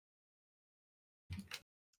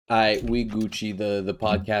We Gucci. The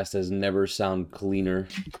podcast has never sound cleaner.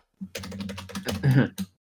 Good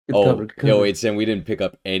Oh, cover, good yo, cover. wait, Sam, we didn't pick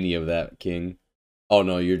up any of that, King. Oh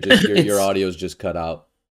no, you're just your It's audio's just cut out.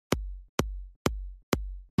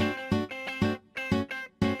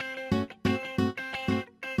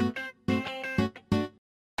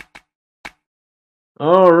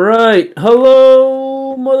 all right.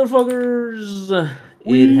 Hello, motherfuckers.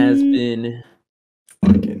 It has We been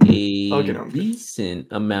I'll get a on good. decent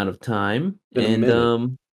amount of time, been a and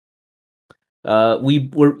minute. we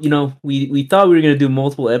were, we thought we were gonna do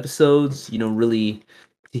multiple episodes, really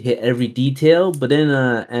to hit every detail, but then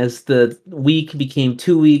as the week became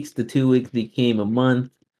 2 weeks, the 2 weeks became a month.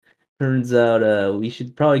 Turns out we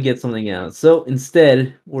should probably get something out. So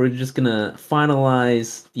instead, we're just gonna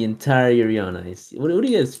finalize the entire Yuri on Ice. What do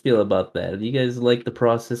you guys feel about that? Do you guys like the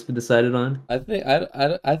process we decided on? I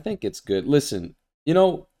think it's good. Listen, you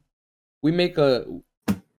know, we make a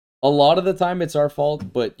lot of the time it's our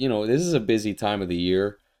fault, but this is a busy time of the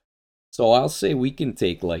year. So I'll say we can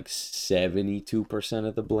take like 72%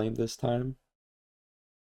 of the blame this time.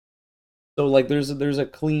 So like there's a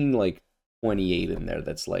clean like 28 in there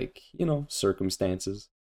that's like, circumstances.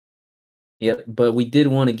 Yep, but we did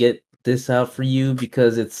want to get this out for you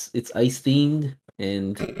because it's ice themed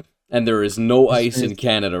and And there is no ice in Christmas.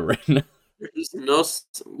 Canada right now. There's no.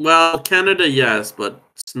 Well, Canada, yes, but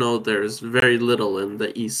snow. There's very little in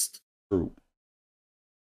the east. True.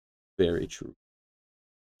 Very true.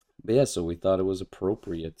 But yeah, so we thought it was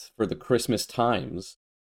appropriate for the Christmas times.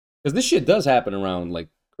 Because this shit does happen around like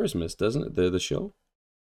Christmas, doesn't it? The show?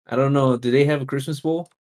 I don't know. Do they have a Christmas bowl?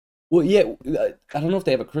 Well, yeah, I don't know if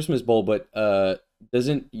they have a Christmas bowl, but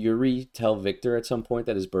doesn't Yuri tell Victor at some point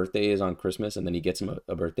that his birthday is on Christmas and then he gets him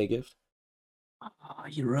a birthday gift? Oh,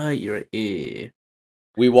 you're right. You're right. Yeah.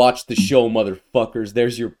 We watched the show, motherfuckers.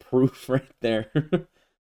 There's your proof right there. In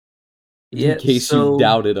Yeah. case you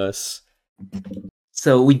doubted us.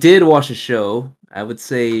 So we did watch a show. I would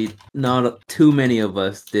say not too many of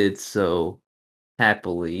us did so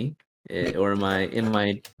happily. Or am I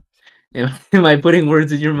putting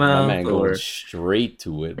words in your My mouth man going or straight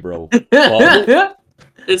to it, bro.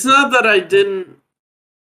 It's not that I didn't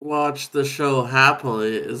watch the show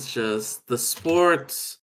happily. It's just the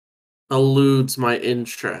sport eludes my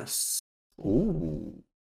interests. Ooh,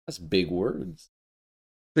 that's big words.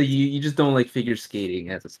 So you just don't like figure skating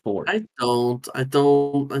as a sport? I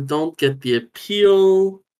don't get the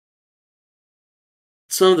appeal.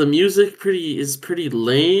 Some of the music is pretty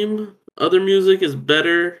lame. Other music is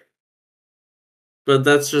better. But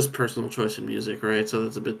that's just personal choice in music, right? So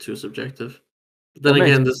that's a bit too subjective. But then Well,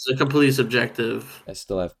 again, Max, this is a completely subjective I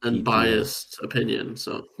still have and PTSD. biased opinion.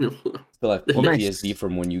 So Still have Well, Max- PTSD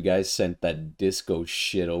from when you guys sent that disco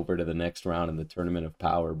shit over to the next round in the Tournament of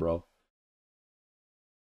Power, bro.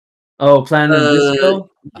 oh, Platinum Disco.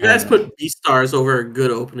 you guys put Beastars over a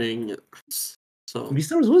good opening. So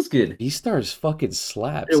Beastars was good. Beastars fucking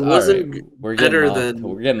slaps. it wasn't we're better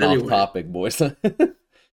getting anyway. off topic, boys. You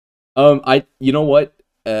know what?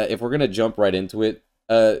 If we're gonna jump right into it,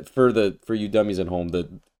 for you dummies at home, the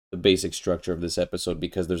basic structure of this episode,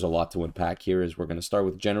 because there's a lot to unpack here, is we're gonna start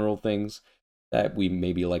with general things that we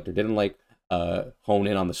maybe liked or didn't like, hone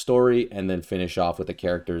in on the story, and then finish off with the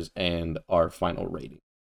characters and our final rating.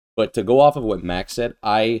 But to go off of what Max said,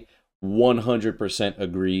 I 100%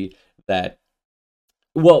 agree that,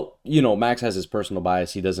 well, Max has his personal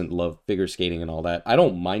bias. He doesn't love figure skating and all that. I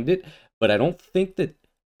don't mind it, but I don't think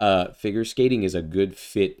that figure skating is a good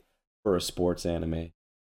fit for a sports anime.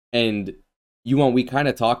 And we kind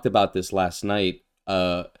of talked about this last night.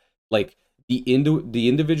 Like the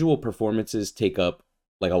individual performances take up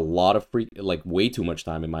like a lot of like way too much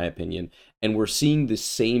time in my opinion, and we're seeing the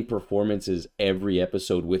same performances every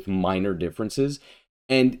episode with minor differences.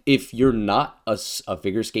 And if you're not a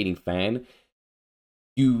figure skating fan,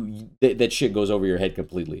 that shit goes over your head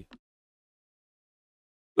completely.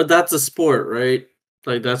 But that's a sport, right?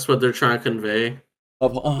 Like that's what they're trying to convey.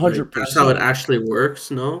 Of 100%. That's how it actually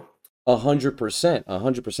works, no? 100%,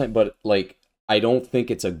 100%. But like, I don't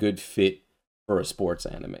think it's a good fit for a sports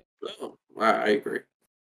anime. Oh, I agree.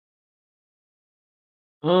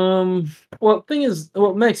 Well, thing is,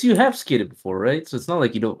 Max, you have skated before, right? So it's not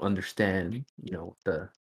like you don't understand, the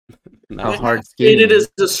how hard skating Skated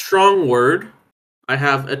is a strong word. I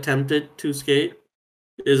have attempted to skate.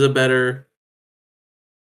 Is a better,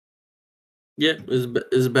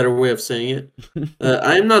 is a better way of saying it.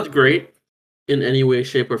 I am not great in any way,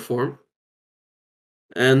 shape, or form,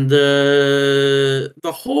 and the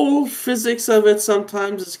whole physics of it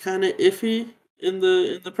sometimes is kind of iffy in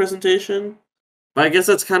the presentation. But I guess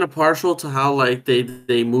that's kind of partial to how like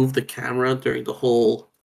they move the camera during the whole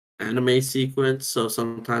anime sequence, so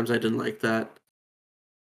sometimes I didn't like that.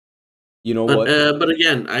 You know But what? but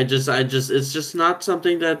again, I just it's just not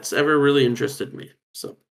something that's ever really interested me.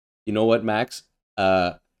 So You know what, Max?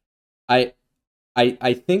 I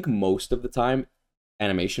I think most of the time,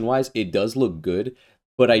 animation wise, it does look good,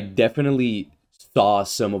 but I definitely saw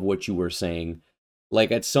some of what you were saying.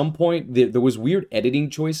 Like at some point, there was weird editing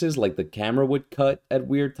choices, like the camera would cut at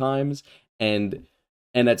weird times, and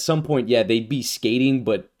and at some point, yeah, they'd be skating,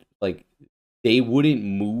 but like they wouldn't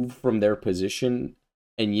move from their position,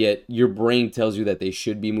 and yet your brain tells you that they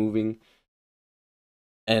should be moving.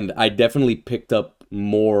 And I definitely picked up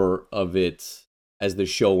more of it as the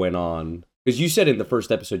show went on. Because you said in the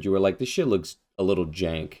first episode, you were like, this shit looks a little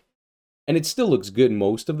jank. And it still looks good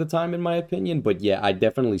most of the time, in my opinion. But yeah, I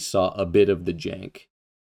definitely saw a bit of the jank.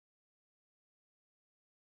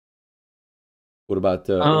 What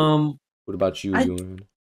about you, I, Ewan?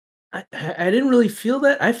 I didn't really feel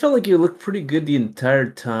that. I felt like it looked pretty good the entire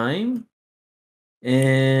time.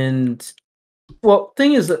 And well,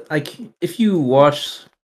 thing is that like if you watch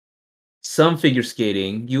some figure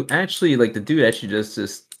skating, you actually like the dude actually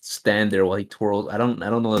just stand there while he twirls. I don't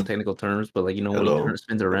know the technical terms, but like when he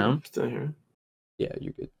spins around. still here. Yeah,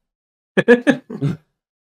 you're good.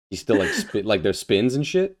 He's still like like there's spins and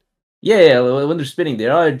shit. Yeah, when they're spinning, they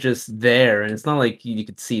are just there, and it's not like you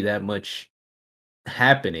could see that much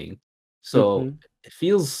happening. So Mhm. it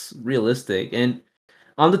feels realistic. And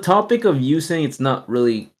on the topic of you saying it's not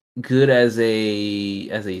really good as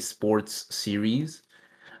a sports series,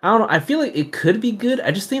 I don't know. I feel like it could be good.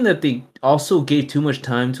 I just think that they also gave too much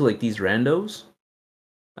time to like these randos.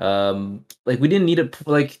 Like we didn't need a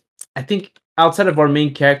like. I think outside of our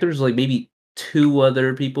main characters, like maybe two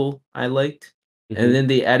other people I liked, and Mhm. then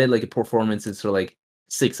they added like a performances for like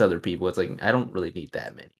six other people. It's like I don't really need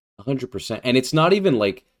that many. 100%. And it's not even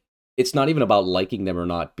like it's not even about liking them or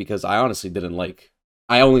not, because I honestly didn't like.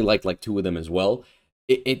 I only liked like two of them as well.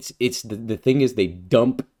 It's the thing is they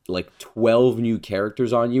dump like 12 new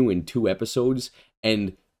characters on you in 2 episodes,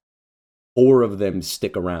 and four of them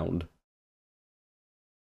stick around. Like,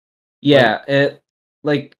 Yeah,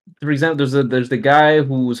 like for example, there's the guy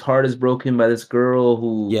whose heart is broken by this girl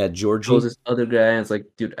who yeah, chose Georgie. this other guy, and it's like,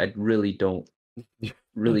 dude, I really don't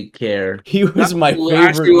really care. He was my Actually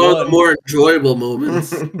favorite one of the one. more enjoyable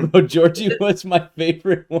moments. Bro, Georgie was my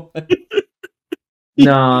favorite one.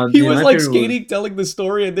 No, He dude, was my like favorite was skating, telling the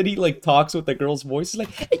story, and then he like talks with the girl's voice. He's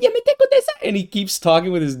like, "Ya me te contesta," and he keeps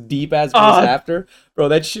talking with his deep ass voice ah. after. Bro,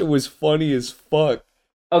 that shit was funny as fuck.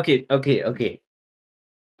 Okay.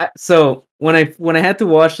 So when I had to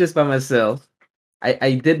watch this by myself,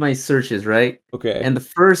 I did my searches, right? Okay. And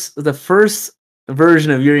the first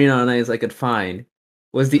version of Yuri on Ice I could find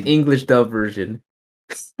was the English dub version.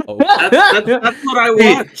 Oh, That's what I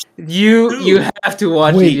Hey, watched. you have to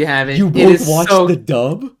watch it if you wait, haven't. you It both is watched so the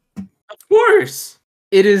dub? Of course.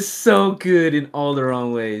 it is so good in all the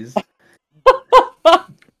wrong ways.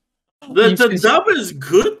 The You the should- dub is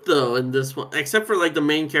good though in this one, except for like the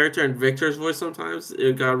main character and Victor's voice. Sometimes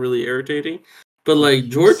it got really irritating, but like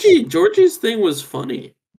Georgie's thing was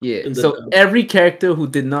funny. yeah. in the So dub. every character who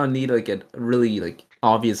did not need like a really like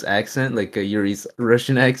obvious accent, like a Yuri's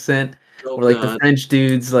Russian accent, Oh or like the god, French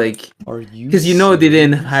dudes, like Are you because they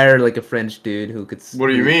didn't serious? hire like a French dude who could. What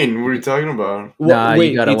do you really- mean? What are you talking about? Nah,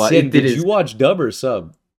 you gotta watch. Etienne, It did did his. you watch dub or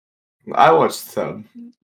sub? I watched sub.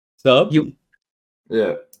 Sub? You-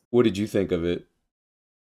 Yeah, What did you think of it?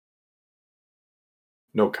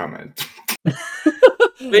 no comment.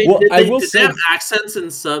 wait, Well, did I they, will did say- they have accents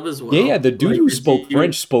in sub as well? Yeah, the dude Like, who did spoke you-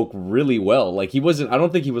 French spoke really well. Like he wasn't I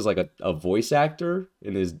don't think he was like a voice actor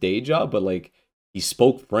in his day job, but like he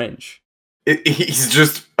spoke French. He's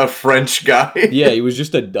just a French guy. Yeah, he was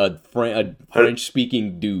just a French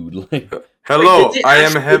speaking dude. Like Hello, Wait, did they I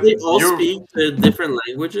am actually- did they all you. speak different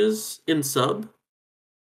languages in sub?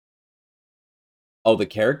 oh, the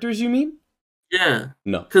characters you mean? Yeah,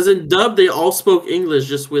 No. because in dub they all spoke English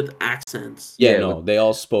just with accents. Yeah, Yeah, no. They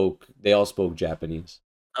all spoke Japanese.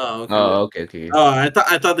 Oh, okay. Oh, okay. Oh, I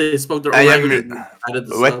thought they spoke their I own am- language and added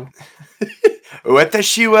the What? sub.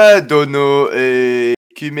 Watashi wa dono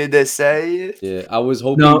kumedasai. Yeah, I was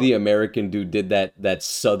hoping No. the American dude did that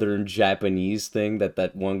southern Japanese thing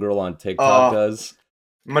that one girl on TikTok Oh. does.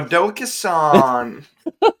 Madoka-san.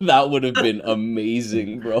 That would have been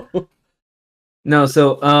amazing, bro. No,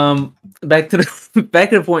 so back to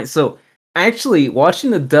the point. So actually, watching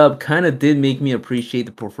the dub kind of did make me appreciate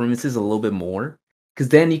the performances a little bit more, because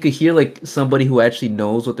then you could hear like somebody who actually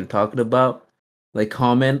knows what they're talking about, like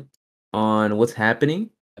comment on what's happening.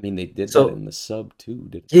 I mean, they did So- that in the sub too,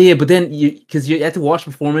 didn't Yeah, but then you have to watch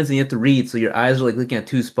performance and you have to read, so your eyes are like looking at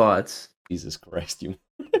two spots. Jesus Christ, you.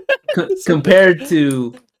 compared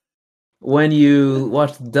to when you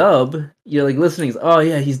watch the dub, you're like listening. Oh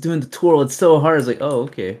yeah, he's doing the twirl. It's so hard. It's like, oh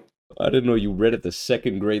okay. I didn't know you read at the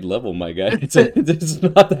second grade level, my guy. It's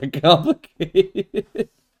not that complicated.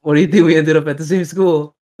 What do you think? We ended up at the same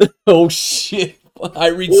school. Oh shit! I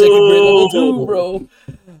read second grade level too, Whoa. bro.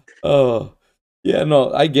 Oh, yeah,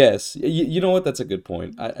 no, I guess. You know what? That's a good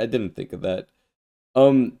point. I didn't think of that.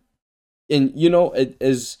 And you know,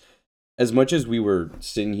 as much as we were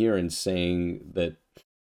sitting here and saying that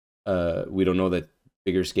we don't know that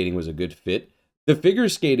figure skating was a good fit, the figure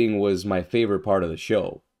skating was my favorite part of the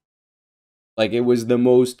show. Like, it was the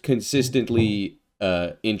most consistently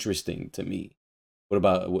interesting to me. What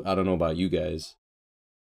about, I don't know about you guys.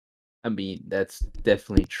 I mean, that's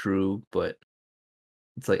definitely true, but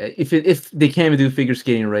it's like if they can't even do figure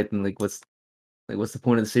skating right, then what's the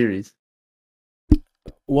point of the series?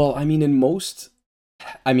 Well, I mean, in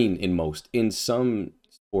some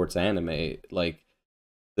sports anime, like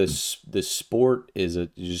the sport is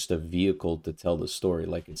just a vehicle to tell the story.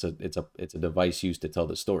 Like it's a device used to tell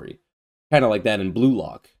the story, kind of like that in Blue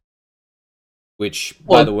Lock. Which,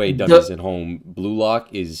 by Well, the way, dummies at home, Blue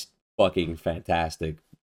Lock is fucking fantastic.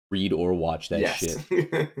 Read or watch that shit.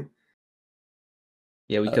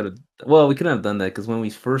 Yeah, we could have. Well, we couldn't have done that because when we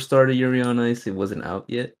first started Yuri on Ice, it wasn't out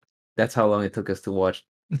yet. That's how long it took us to watch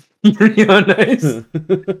Yuri on Ice.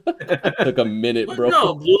 Took a minute, But bro.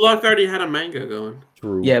 no, Blue Lock already had a manga going.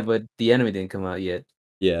 True. Yeah, but the anime didn't come out yet.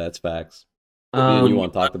 Yeah, that's facts. Me and you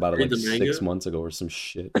Um, talked about it read like the 6 manga? months ago or some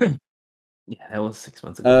shit. yeah, that was 6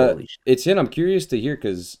 months ago. Holy shit! It's in. I'm curious to hear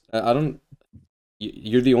because I don't.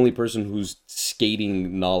 You're the only person whose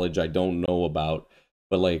skating knowledge I don't know about.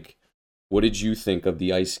 But like, what did you think of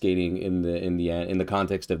the ice skating in the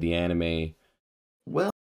context of the anime?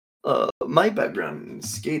 Well, my background in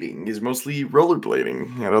skating is mostly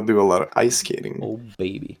rollerblading. I don't do a lot of ice skating. Oh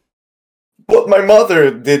baby. But my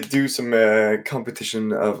mother did do some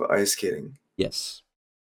competition of ice skating. Yes.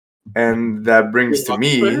 And that brings to Hockey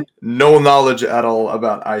me player? no knowledge at all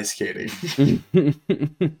about ice skating.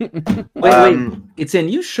 Wait, it's in.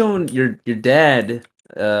 You've shown your dad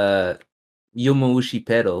Yomoushi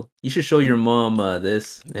pedal. You should show your mom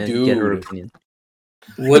this and get her Dude. opinion.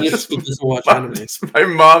 What if he doesn't watch anime? My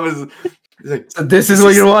mom is like, So this is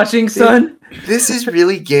what you're watching, son? this is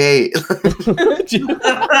really gay.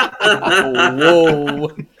 Whoa.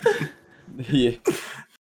 Yeah.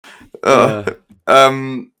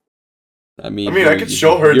 I mean, I could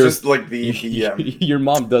show her your- just like the your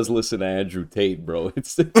mom does listen to Andrew Tate, bro.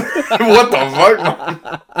 It's what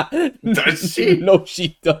the fuck? Does she? No,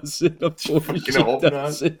 she doesn't. Of course, Fucking she hope not.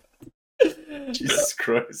 doesn't. Jesus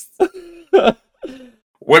Christ.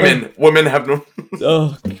 Women have no.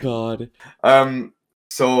 Oh God.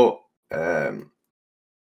 So I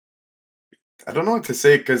don't know what to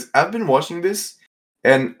say because I've been watching this,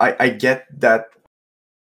 and I get that.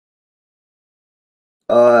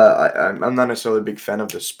 I'm not necessarily a big fan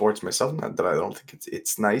of the sports myself. Not that I don't think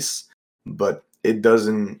it's nice, but it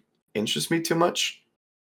doesn't interest me too much.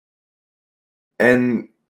 And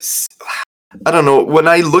I don't know, when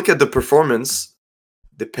I look at the performance,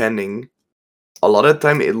 depending, a lot of the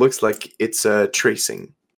time it looks like it's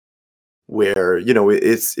tracing, where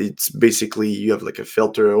it's basically you have like a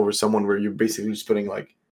filter over someone where you're basically just putting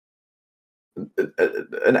like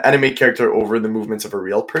an anime character over the movements of a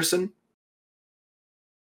real person.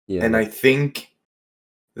 Yeah. And I think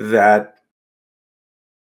that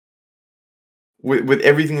with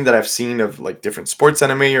everything that I've seen of like different sports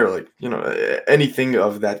anime or like anything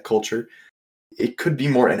of that culture, it could be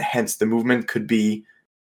more enhanced. The movement could be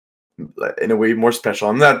in a way more special.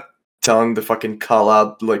 I'm not telling the fucking call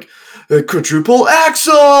out like a quadruple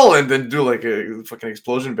axel and then do like a fucking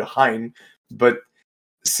explosion behind, but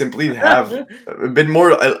simply have a bit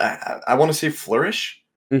more. I want to say flourish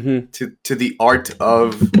to the art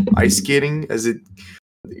of ice skating, as it,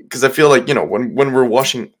 because I feel like when we're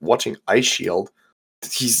watching Ice Shield,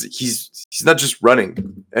 he's not just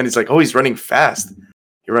running and it's like, oh, he's running fast.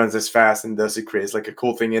 He runs this fast and thus it creates like a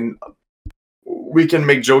cool thing, and we can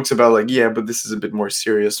make jokes about like, yeah, but this is a bit more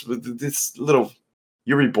serious. This little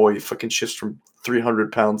Yuri boy fucking shifts from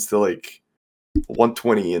 300 pounds to like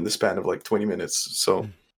 120 in the span of like 20 minutes. So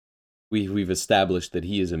we've established that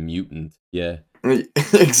he is a mutant. Yeah.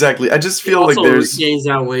 Exactly. I just feel Also, like there's gains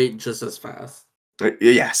that weight just as fast.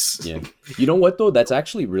 yes. Yeah. You know what though? That's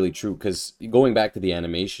actually really true, because going back to the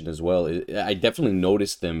animation as well, I definitely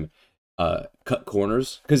noticed them cut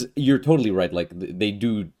corners, because you're totally right. Like they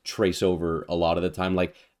do trace over a lot of the time.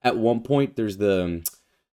 Like at one point, there's the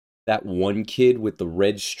that one kid with the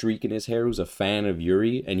red streak in his hair who's a fan of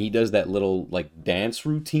Yuri, and he does that little like dance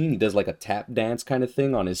routine. He does like a tap dance kind of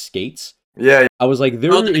thing on his skates. Yeah. I was like, Oh,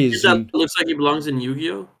 there the kid is. that looks like he belongs in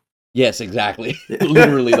Yu-Gi-Oh. Yes, exactly.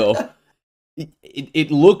 Literally though.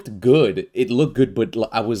 It looked good. It looked good, but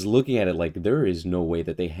I was looking at it like there is no way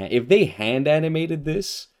that if they hand animated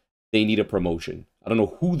this, they need a promotion. I don't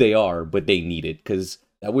know who they are, but they need it because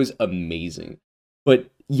that was amazing.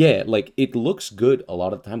 But yeah, like it looks good a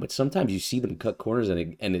lot of the time, but sometimes you see them cut corners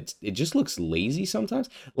and it just looks lazy sometimes.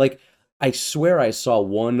 Like I swear I saw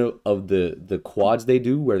one of the quads they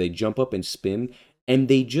do where they jump up and spin, and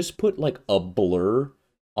they just put like a blur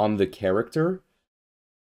on the character.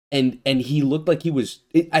 And he looked like he was.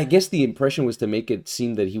 I guess the impression was to make it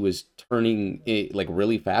seem that he was turning it like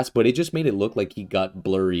really fast, but it just made it look like he got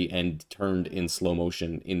blurry and turned in slow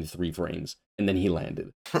motion in 3 frames, and then he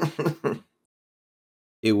landed.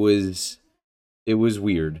 It was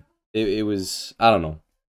weird. It was, I don't know.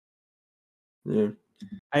 Yeah.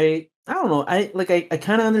 I don't know. I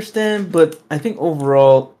kind of understand, but I think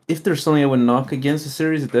overall, if there's something I would knock against the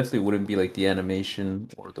series, it definitely wouldn't be like the animation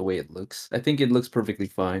or the way it looks. I think it looks perfectly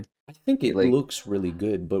fine. I think it Like- looks really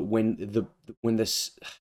good, but when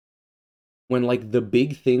like the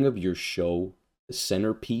big thing of your show, the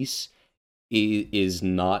centerpiece, is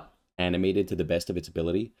not animated to the best of its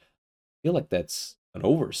ability, I feel like that's an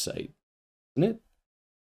oversight, isn't it?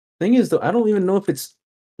 Thing is, though, I don't even know if it's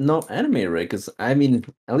not animated right, because I mean,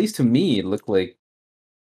 at least to me, it looked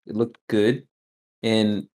good,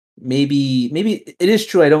 and maybe it is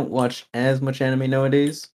true I don't watch as much anime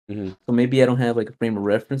nowadays, Mhm. so maybe I don't have like a frame of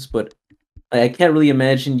reference, but I can't really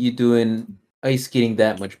imagine you doing ice skating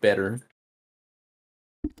that much better.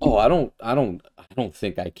 Oh, I don't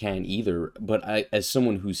think I can either. But as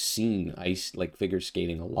someone who's seen ice like figure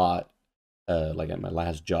skating a lot, like at my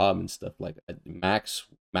last job and stuff, like Max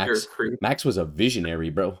You're a creep. Max was a visionary,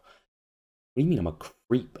 bro. What do you mean I'm a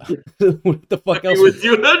creep? What the fuck else? With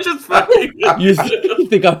you, I'm just fucking. You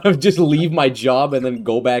think I would just leave my job and then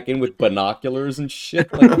go back in with binoculars and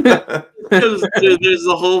shit? Like, Because there's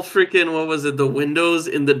the whole freaking, what was it, the windows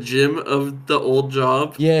in the gym of the old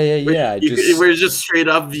job. yeah. Where it's just straight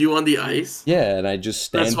up view on the ice. Yeah, and I just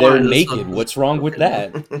stand That's there why- that's naked. why- What's wrong with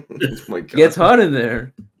that? Oh my god. Gets hot in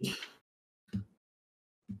there.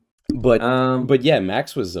 But yeah,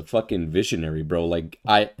 Max was a fucking visionary, bro. Like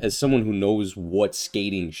as someone who knows what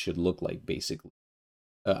skating should look like, basically,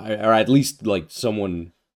 or at least like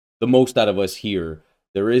someone, the most out of us here,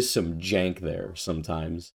 there is some jank there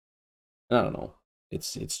sometimes. I don't know.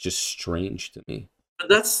 It's just strange to me. But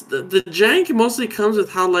that's the jank mostly comes with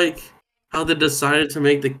how they decided to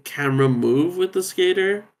make the camera move with the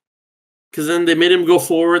skater. Because then they made him go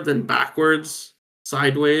forward, then backwards,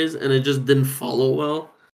 sideways, and it just didn't follow well.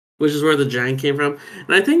 Which is where the jank came from.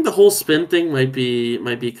 And I think the whole spin thing might be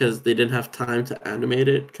because they didn't have time to animate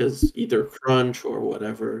it, because either crunch or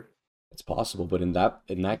whatever. It's possible, but in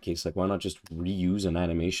that case, like, why not just reuse an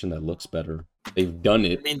animation that looks better? They've done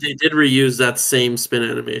it. I mean, they did reuse that same spin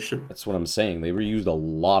animation. That's what I'm saying. They reused a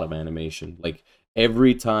lot of animation. Like,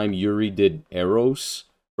 every time Yuri did Eros,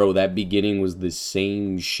 bro, that beginning was the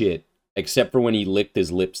same shit. Except for when he licked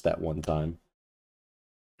his lips that one time.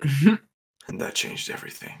 And that changed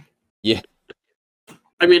everything. Yeah.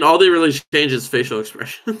 I mean, all they really changed is facial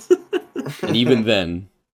expressions. And even then.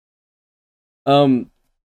 And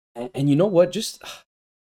you know what? Just,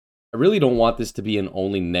 I really don't want this to be an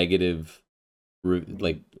only negative,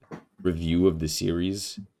 review of the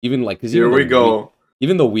series. Even like, cause Here we go.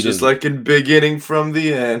 Even though we Just didn't, like in beginning from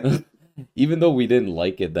the end. even though we didn't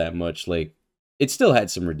like it that much, like, it still had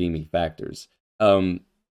some redeeming factors.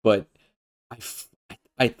 But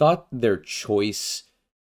I thought their choice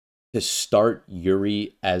to start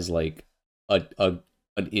Yuri as like an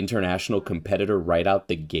international competitor right out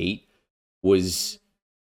the gate was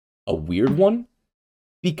a weird one,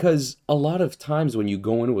 because a lot of times when you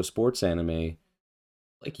go into a sports anime,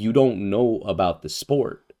 like, you don't know about the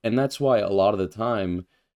sport, and that's why a lot of the time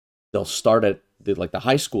they'll start at the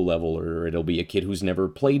high school level, or it'll be a kid who's never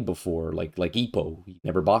played before, like Ippo, he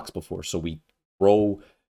never boxed before, so we grow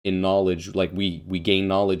in knowledge, like we gain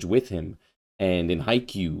knowledge with him. And in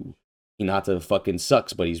Haikyuu, Hinata fucking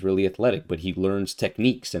sucks, but he's really athletic, but he learns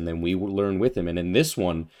techniques, and then we learn with him. And in this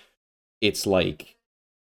one, it's like,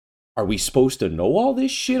 are we supposed to know all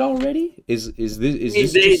this shit already?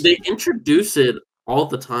 They introduce it all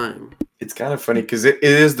the time. It's kind of funny because it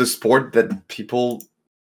is the sport that people,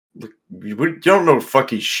 you don't know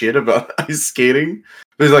fucking shit about ice skating.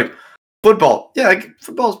 But it's like football. Yeah, like,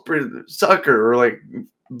 football's pretty, soccer, or like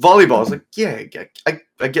volleyball is like, yeah,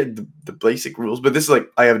 I get the basic rules, but this is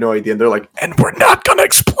like, I have no idea. And they're like, and we're not gonna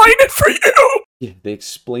explain it for you. Yeah, they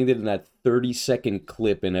explained it in that 30-second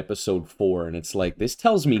clip in episode 4, and it's like, this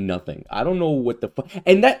tells me nothing. I don't know what the fuck.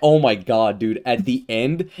 And that, oh my god, dude, at the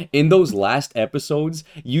end, in those last episodes,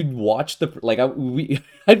 you'd watch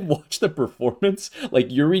I'd watch the performance, like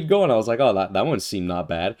Yuri'd go, and I was like, oh, that one seemed not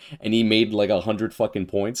bad. And he made like 100 fucking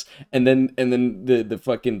points. And then the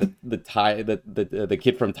fucking, the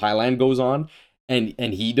kid from Thailand goes on, and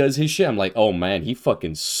he does his shit. I'm like, oh man, he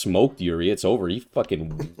fucking smoked Yuri. It's over. He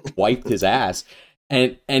fucking wiped his ass.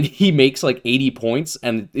 And he makes like 80 points,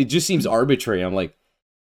 and it just seems arbitrary. I'm like,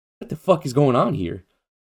 what the fuck is going on here?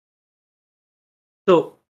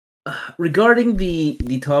 So, regarding the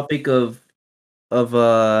topic of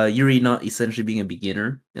Yuri not essentially being a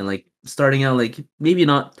beginner and like starting out like maybe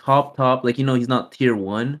not top, like he's not tier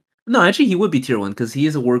 1. No, actually he would be tier 1 because he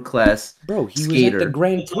is a world class Bro, he skater. was at the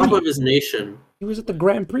Grand Prix. Top of his nation. He was at the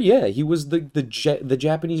Grand Prix. Yeah, he was the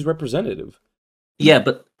Japanese representative. Yeah,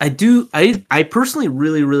 but I personally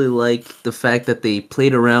really like the fact that they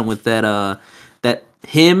played around with that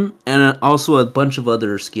him and also a bunch of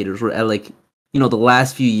other skaters were at like the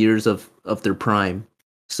last few years of their prime.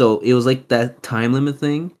 So it was like that time limit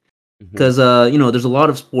thing because there's a lot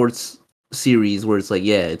of sports series where it's like,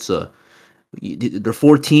 yeah, it's they're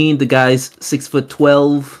 14, the guy's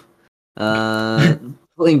 6'12",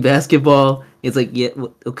 playing basketball. It's like, yeah,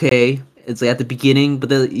 okay. It's like at the beginning, but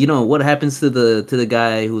then what happens to the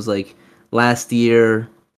guy who's like last year,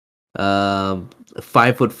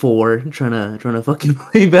 5'4", trying to fucking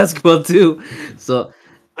play basketball too. So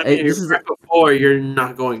I mean, this is before you're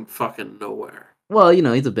not going fucking nowhere. well,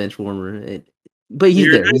 he's a bench warmer, but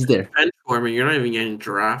he's there. He's there. Bench warmer. You're not even getting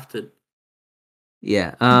drafted.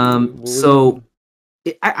 Yeah. What was So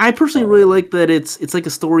I personally really like that it's like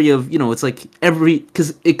a story of it's like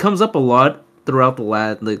because it comes up a lot throughout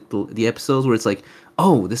the episodes where it's like,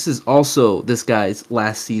 oh, this is also this guy's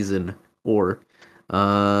last season, or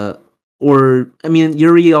I mean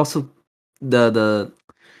Yuri also the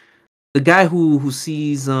guy who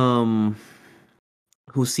sees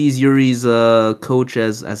Yuri's coach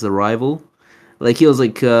as a rival, like he was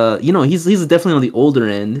like he's definitely on the older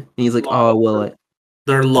end, and he's like, oh well,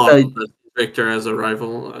 They're lost Victor as a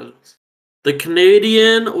rival. The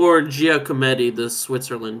Canadian or Giacometti, the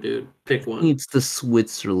Switzerland dude. Pick one. it's the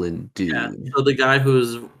Switzerland dude. Yeah. So the guy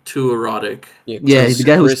who's too erotic. Yeah, the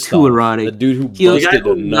guy who's too erotic. The dude who The guy busted a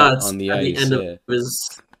who nut nuts on the at ice. the end of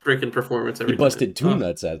his freaking performance. He Every busted time. 2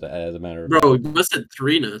 nuts as a matter of Bro, he busted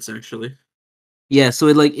 3 nuts actually. Yeah, so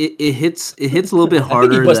it hits a little bit I think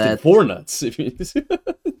harder. he busted that 4 nuts. If he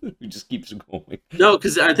just keeps going. No,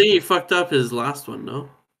 because I think he fucked up his last one. No,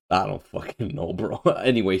 I don't fucking know, bro.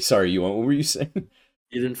 Anyway, sorry, what were you saying?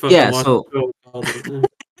 he didn't fucking watch so- the show.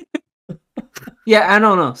 Yeah, I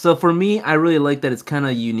don't know. So for me, I really like that it's kind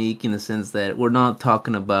of unique in the sense that we're not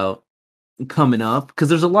talking about coming up, because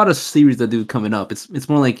there's a lot of series that do coming up. It's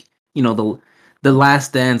more like the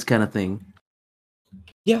Last Dance kind of thing.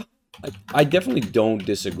 I definitely don't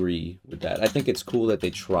disagree with that. I think it's cool that they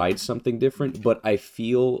tried something different, but I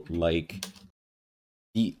feel like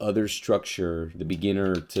the other structure, the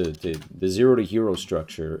beginner to the 0 to hero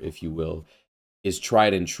structure, if you will, is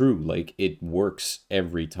tried and true. Like, it works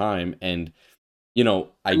every time, and I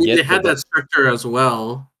mean, get they had that structure as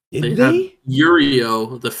well. Did had they?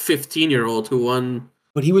 Yurio, the 15-year-old who won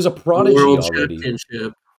But he was a the prodigy world already.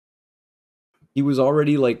 championship. He was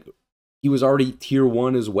already tier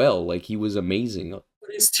 1 as well. Like, he was amazing.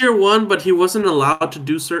 He's tier 1, but he wasn't allowed to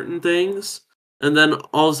do certain things. And then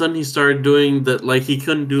all of a sudden he started doing that, like he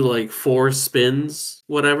couldn't do like 4 spins,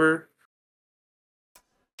 whatever.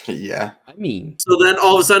 Yeah. I mean, So then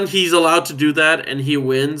all of a sudden he's allowed to do that and he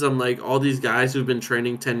wins. I'm like, all these guys who've been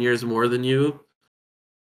training 10 years more than you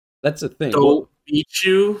that's the thing. don't Well, beat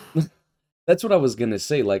you. that's what I was gonna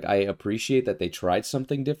say. Like, I appreciate that they tried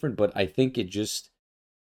something different, but I think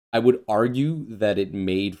I would argue that it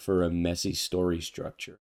made for a messy story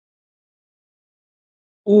structure.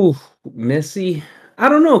 Ooh, messy. I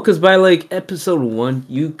don't know, because by like episode 1,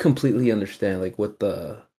 you completely understand like what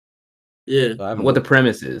the Yeah. So I'm what the with-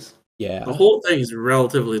 premise is. yeah. The whole thing is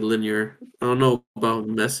relatively linear. I don't know about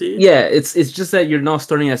messy. Yeah, it's just that you're not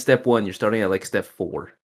starting at step 1, you're starting at like step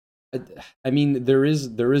 4. I mean, there is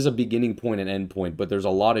a beginning point and end point, but there's a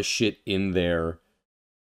lot of shit in there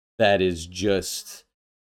that is just.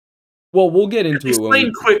 Well, we'll get into it.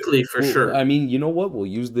 Explain quickly for sure. I mean, you know what? We'll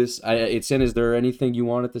use this. Etienne, is there anything you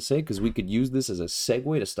wanted to say? Because we could use this as a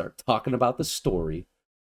segue to start talking about the story.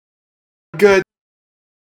 Good.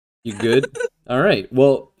 You good? All right.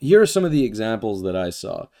 Well, here are some of the examples that I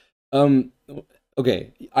saw.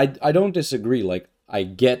 okay, I don't disagree. Like, I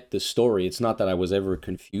get the story. It's not that I was ever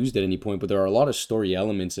confused at any point, but there are a lot of story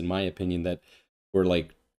elements, in my opinion, that were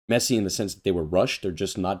like messy in the sense that they were rushed or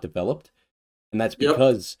just not developed, and that's Yep.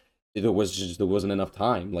 because there wasn't enough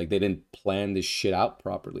time. Like, they didn't plan this shit out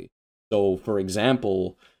properly. So, for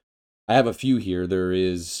example, I have a few here. There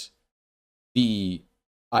is the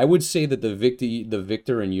I would say that the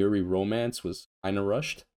Victor and Yuri romance was kind of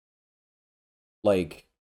rushed. Like,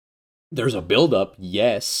 there's a build up,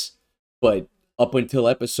 yes, but up until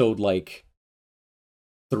episode like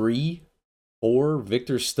 3, 4,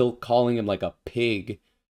 Victor's still calling him like a pig,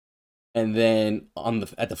 and then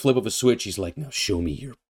at the flip of a switch, he's like, "Now show me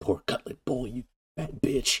your pork cutlet bowl, you fat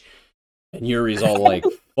bitch," and Yuri's all like,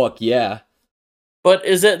 "Fuck yeah." But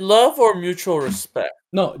is it love or mutual respect?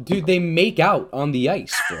 No, dude, they make out on the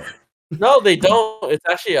ice, bro. No, they don't. It's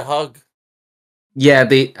actually a hug. Yeah,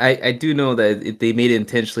 I do know that they made it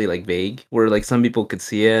intentionally like vague, where like some people could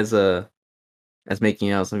see it as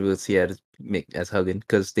making out, some people could see it as hugging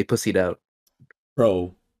because they pussied out.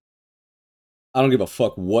 Bro, I don't give a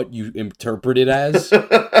fuck what you interpret it as.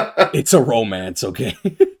 It's a romance, okay?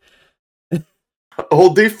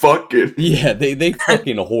 Oh, they fucking. Yeah, they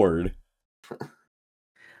fucking hoard.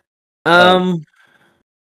 Um,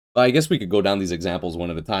 I guess we could go down these examples one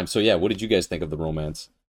at a time. So yeah, what did you guys think of the romance?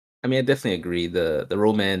 I mean, I definitely agree. The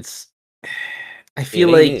romance, I It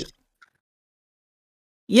feel ain't like, it.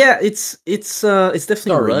 yeah, it's definitely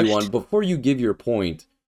Sorry, rushed. Yuan, before you give your point,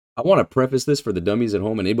 I want to preface this for the dummies at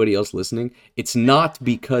home and anybody else listening. It's not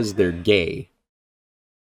because they're gay.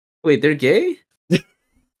 Wait, they're gay? I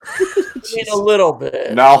mean, a little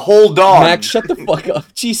bit. Now hold on. Max, shut the fuck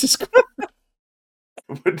up. Jesus Christ.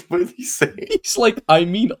 What did he say? He's like, I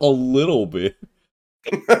mean a little bit.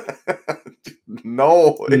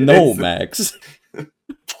 No. it No, isn't. Max.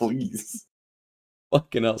 Please.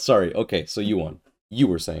 Fucking hell. Sorry. Okay, so Yuan, you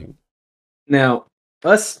were saying. Now,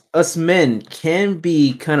 us men can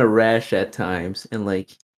be kind of rash at times and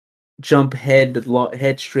like jump head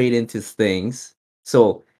straight into things.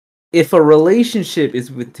 So, if a relationship is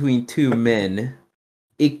between two men,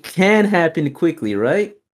 it can happen quickly,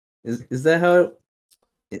 right? Is that how?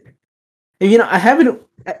 And I haven't.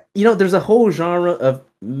 There's a whole genre of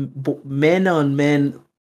men on men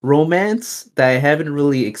romance that I haven't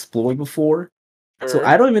really explored before. So Sure.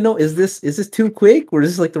 I don't even know. Is this too quick or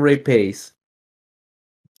is this like the right pace?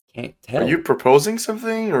 Can't tell. Are you proposing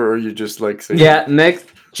something or are you just like saying. Yeah, next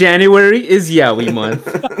January is Yaoi month.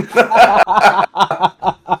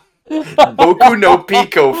 Boku no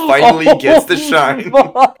Pico finally gets the shine.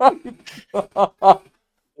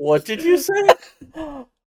 What did you say?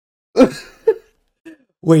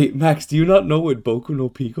 Wait, Max, do you not know what Boku no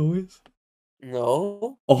Pico is?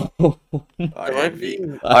 No. Oh, I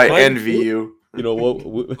envy you. you know what?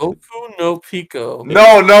 Boku no Pico.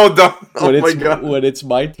 No, don't. Oh When my it's god. when it's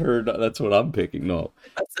my turn, that's what I'm picking. No.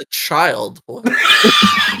 That's a child. Boy.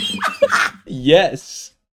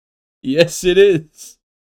 Yes. Yes, it is.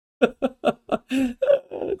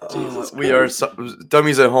 Jesus We are Christ.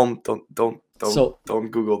 dummies at home. Don't So-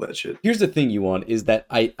 Google that shit. Here's the thing, Yuan, is that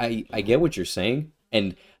I get what you're saying,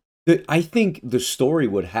 and I think the story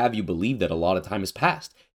would have you believe that a lot of time has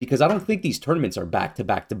passed, because I don't think these tournaments are back to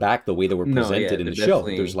back to back the way they were No, presented yeah, in the they're show.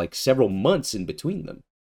 definitely- There's like several months in between them.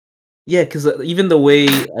 Yeah, because even the way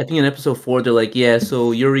I think in episode 4 they're like, yeah,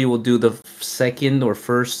 so Yuri will do the second or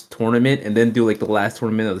first tournament and then do like the last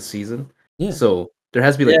tournament of the season. Yeah. So there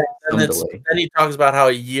has to be like some And delay. then he talks about how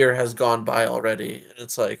a year has gone by already, and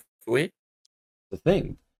it's like, wait. The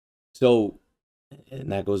thing. So,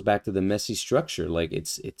 and that goes back to the messy structure. Like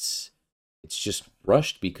it's just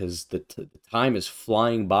rushed because the time is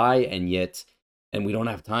flying by, and we don't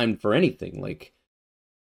have time for anything. Like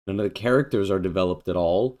none of the characters are developed at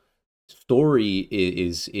all. Story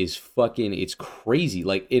is fucking, it's crazy.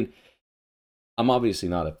 Like I'm obviously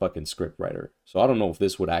not a fucking script writer, so I don't know if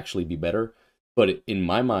this would actually be better. But in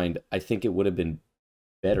my mind, I think it would have been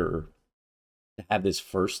better to have this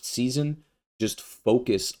first season just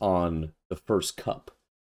focus on the first cup,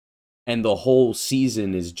 and the whole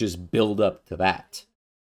season is just build up to that.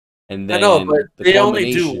 And then I know, but the they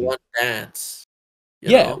only do culmination- one dance.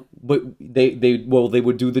 you Yeah, know? but they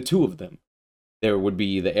would do the two of them. There would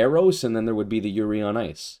be the Eros, and then there would be the Yuri on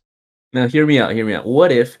Ice. Now hear me out.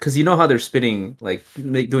 What if, because you know how they're spinning, like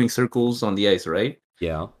doing circles on the ice, right?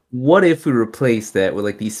 Yeah, What if we replace that with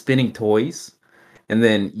like these spinning toys, and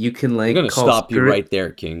then you can like I'm gonna call stop you spirit- right there,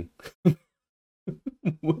 King.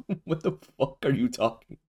 What the fuck are you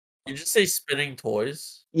talking? You just say spinning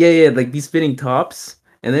toys. Yeah, like these spinning tops,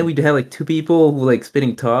 and then we'd have like two people who like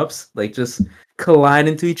spinning tops, like just collide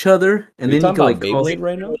into each other, and Are you then you talking can about like call Beyblade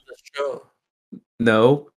right now? The show.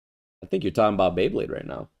 No. I think you're talking about Beyblade right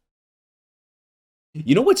now.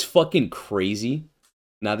 You know what's fucking crazy?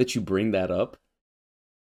 Now that you bring that up,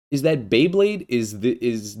 is that Beyblade is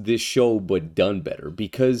this show but done better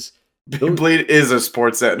because Beyblade is a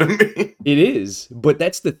sports anime. it is, but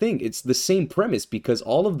that's the thing. It's the same premise because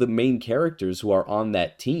all of the main characters who are on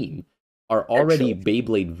that team are already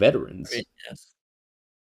Beyblade veterans. Yes.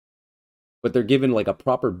 But they're given like a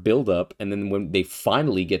proper build up, and then when they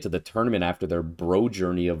finally get to the tournament after their bro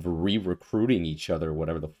journey of re-recruiting each other,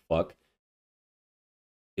 whatever the fuck,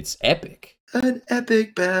 it's epic. An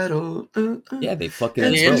epic battle. Yeah, they fucking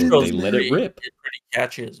And the bro, intro they let it rip. pretty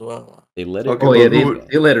catchy as well. They let it. Okay, Oh but yeah, who-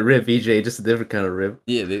 they let it rip, VJ. Just a different kind of rip.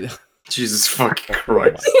 Yeah, they. Jesus fucking Oh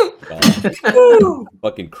Christ. my God.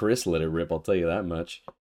 Fucking Chris let it rip. I'll tell you that much.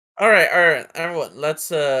 All right, everyone. Let's.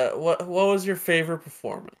 What was your favorite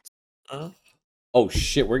performance? Oh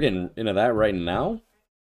shit, we're getting into that right now.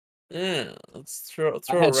 Yeah, let's throw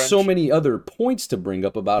I a had so wrench. many other points to bring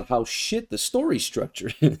up about how shit the story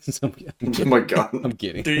structure is. I'm Oh kidding. my god. I'm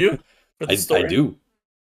kidding. Do you? For the I story? do.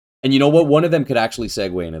 And you know what? One of them could actually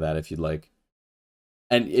segue into that if you'd like.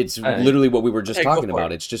 And it's Alright. literally what we were just Okay, go talking for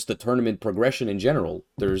about. it. It's just the tournament progression in general.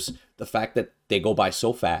 There's the fact that they go by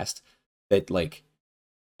so fast that like,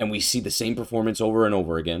 and we see the same performance over and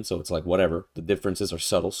over again. So it's like whatever. The differences are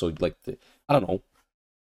subtle. So like, I don't know.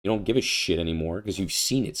 You don't give a shit anymore because you've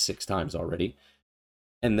seen it 6 times already.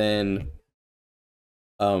 And then,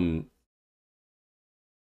 and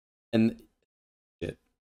shit,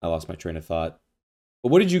 I lost my train of thought. But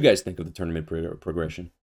what did you guys think of the tournament progression?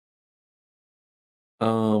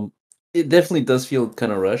 It definitely does feel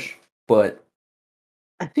kind of rush, but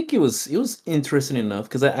I think it was interesting enough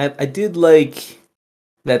because I did like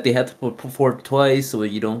that they had to perform twice so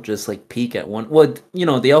you don't just like peak at one. Well,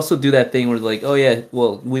 they also do that thing where like, oh yeah,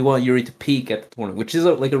 well we want Yuri to peak at the tournament, which is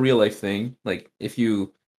like a real life thing. Like if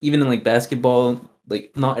you even in like basketball,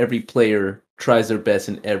 like not every player tries their best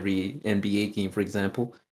in every NBA game, for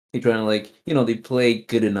example. They try to like they play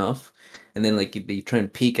good enough, and then like they try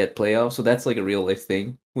and peak at playoffs. So that's like a real life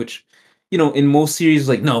thing, which in most series,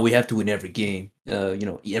 like, no, we have to win every game.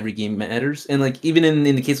 Every game matters. And like even in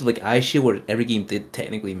the case of like Aisha, where every game did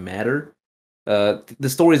technically matter, the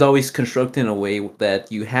story is always constructed in a way that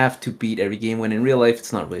you have to beat every game. When in real life,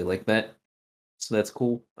 it's not really like that. So that's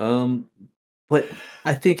cool. But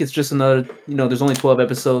I think it's just another. There's only 12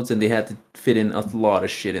 episodes, and they had to fit in a lot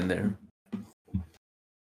of shit in there.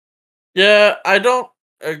 Yeah, I don't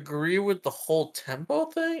agree with the whole tempo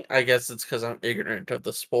thing. I guess it's because I'm ignorant of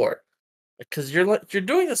the sport. Because you're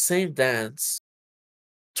doing the same dance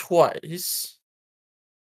twice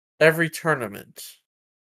every tournament.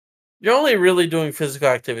 You're only really doing physical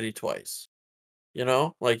activity twice.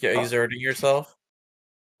 Like you're exerting yourself.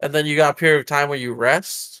 And then you got a period of time where you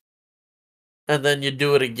rest. And then you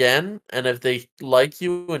do it again. And if they like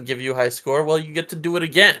you and give you a high score, well, you get to do it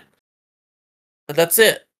again. And that's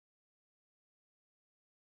it.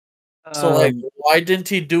 So, like, why didn't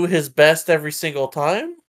he do his best every single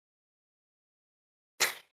time?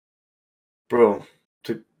 Bro,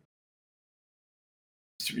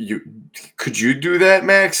 could you do that,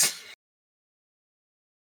 Max?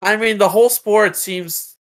 I mean, the whole sport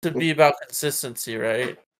seems to be about consistency,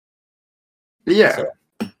 right? Yeah. So-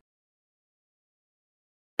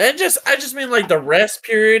 I just mean like the rest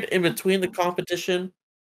period in between the competition,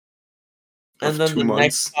 and Of then 2 the months.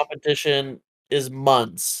 next competition is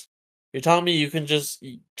months. You're telling me you can just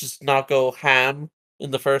not go ham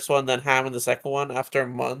in the first one, then ham in the second one after a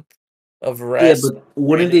month of Yeah, rest? but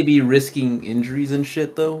wouldn't they be risking injuries and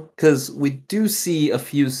shit though? Because we do see a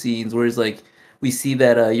few scenes where it's like we see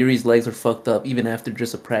that Yuri's legs are fucked up even after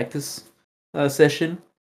just a practice session.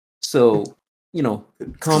 So Because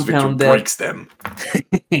Victor compound that. breaks them.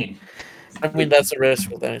 I mean, that's a risk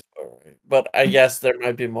with any sport, right? But I guess there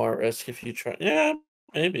might be more risk if you try. Yeah,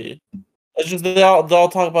 maybe. It's just they'll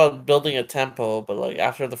talk about building a tempo, but like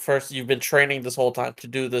after the first, you've been training this whole time to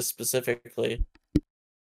do this specifically. You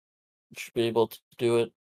should be able to do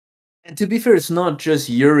it. And to be fair, it's not just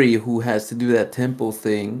Yuri who has to do that tempo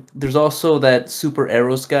thing. There's also that Super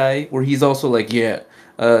Arrows guy where he's also like, yeah,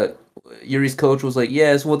 Yuri's coach was like,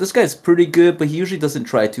 yes, well, this guy's pretty good, but he usually doesn't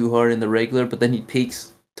try too hard in the regular, but then he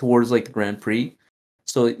peaks towards like the Grand Prix.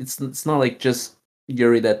 So it's not like just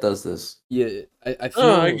Yuri that does this. Yeah, I feel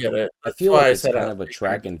Oh, I get it. I That's feel why like I it's said kind I of a was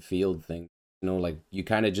track ignorant. and field thing. Like you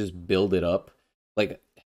kind of just build it up. Like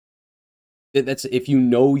that's if you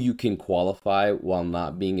know you can qualify while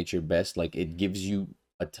not being at your best, like it gives you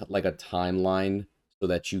like a timeline so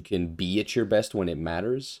that you can be at your best when it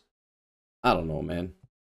matters. I don't know, man.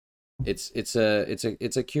 It's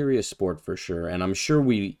a curious sport for sure, and I'm sure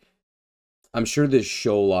I'm sure this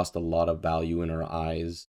show lost a lot of value in our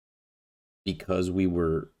eyes because we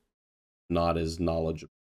were not as knowledgeable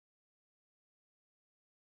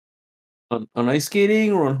On ice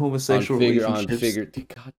skating or on on homosexual relationships? figure.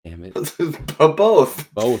 God damn it,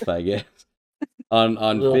 Both. both I guess on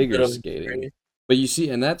A little bit figure of skating. injury. But you see,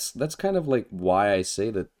 and that's kind of like why I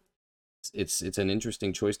say that it's an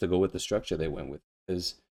interesting choice to go with the structure they went with,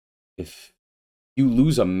 because if you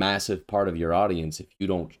lose a massive part of your audience if you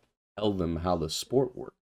don't tell them how the sport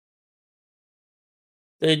works.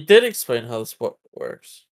 They did explain how the sport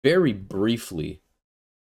works. Very briefly,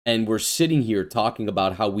 and we're sitting here talking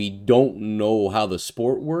about how we don't know how the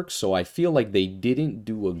sport works, so I feel like they didn't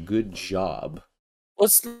do a good job. Well,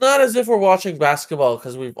 it's not as if we're watching basketball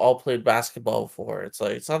because we've all played basketball before. It's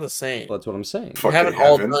like it's not the same. That's what I'm saying. We Fuck, haven't they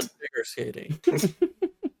all haven't. done figure skating.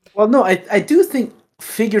 Well, no, I do think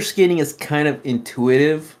figure skating is kind of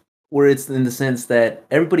intuitive, where it's in the sense that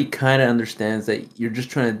everybody kind of understands that you're just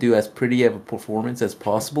trying to do as pretty of a performance as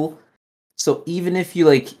possible. So even if you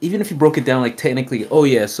broke it down like technically, oh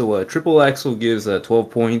yeah, so a triple axel gives 12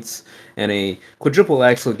 points and a quadruple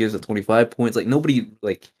axel gives 25 points. Like nobody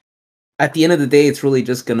like at the end of the day, it's really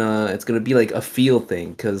just gonna be like a feel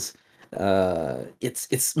thing because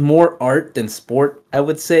it's more art than sport. I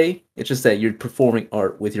would say it's just that you're performing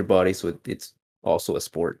art with your body, so it's also a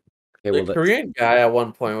sport. Okay, The well, that, Korean guy at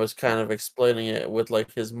one point was kind of explaining it with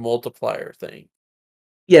like his multiplier thing.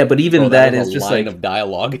 Yeah, but even bro, that was is a just line like. of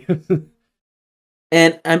dialogue.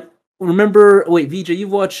 And I'm remember. Wait, VJ, you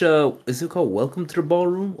watch? Is it called Welcome to the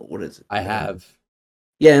Ballroom? What is it? I have.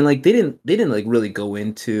 Yeah, and like they didn't like really go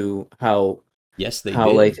into how Yes, they how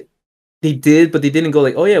did. like they did, but they didn't go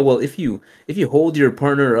like, oh yeah, well if you hold your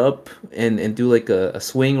partner up and do like a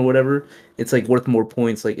swing or whatever, it's like worth more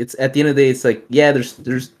points. Like it's at the end of the day, it's like yeah,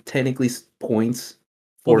 there's technically points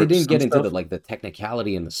Well, they for didn't some get into stuff. the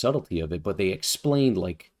technicality and the subtlety of it, but they explained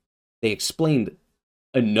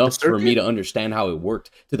enough for me circuit? to understand how it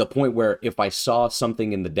worked, to the point where if I saw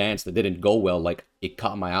something in the dance that didn't go well, like it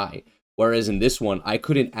caught my eye. Whereas in this one, I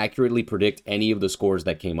couldn't accurately predict any of the scores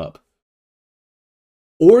that came up.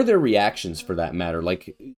 Or their reactions for that matter.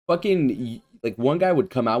 Like fucking like one guy would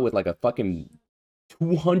come out with like a fucking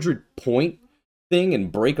 200 point thing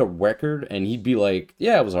and break a record and he'd be like,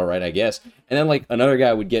 yeah, it was all right, I guess. And then like another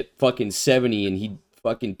guy would get fucking 70 and he'd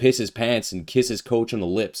fucking piss his pants and kiss his coach on the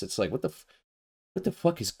lips. It's like what the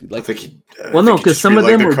fuck is I like think he, I Well, no, think he 'cause just some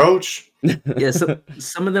really of them liked the were- coach. Yeah, so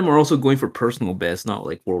some of them are also going for personal best, not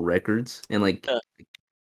like world records, and like Yeah.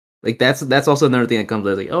 like that's also another thing that comes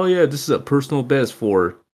out like, oh yeah, this is a personal best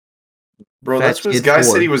for Bro, Fat that's what this Kid guy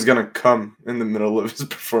 4. said he was gonna come in the middle of his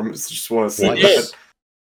performance. Just want to say What? that.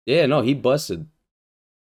 Yeah, no, he busted.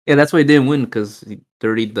 Yeah, that's why he didn't win because he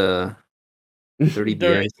dirtied the Dirty.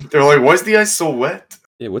 ice. They're like, why is the ice so wet?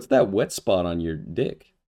 Yeah, what's that wet spot on your dick?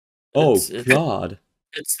 Oh It's- god.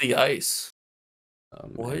 It's the ice. Oh,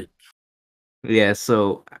 man. What? Yeah,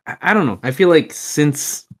 so I don't know. I feel like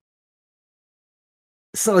since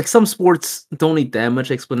like some sports don't need that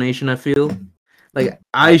much explanation. I feel like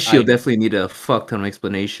Ice Shield I- definitely need a fuck ton of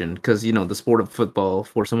explanation because the sport of football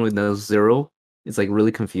for someone who knows zero, it's like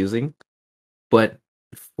really confusing. But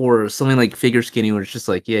for something like figure skating, where it's just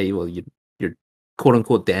like, yeah, you're quote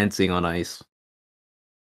unquote dancing on ice.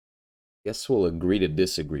 Guess we'll agree to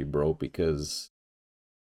disagree, bro, because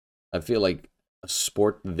I feel like a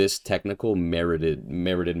sport this technical merited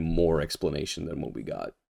more explanation than what we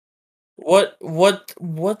got.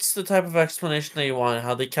 What's the type of explanation that you want?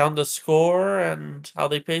 How they count the score and how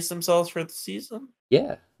they pace themselves for the season?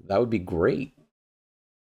 Yeah, that would be great.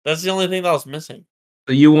 That's the only thing that was missing.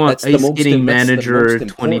 So you want That's the Ice most- Skating that's the Manager most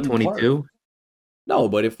important 2022? No,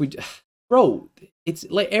 but if we, bro, it's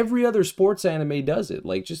like every other sports anime does it.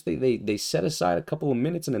 Like, just they set aside a couple of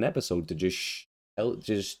minutes in an episode to just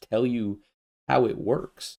tell you how it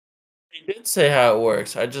works. He did say how it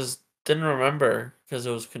works. I just didn't remember because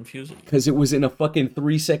it was confusing. Because it was in a fucking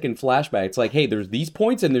 3-second flashback. It's like, hey, there's these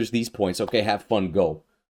points and there's these points. Okay, have fun, go.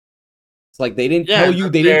 It's like they didn't Yeah, tell you.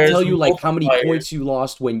 but They didn't there's tell you like how many multipliers. points you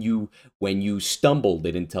lost when you stumbled.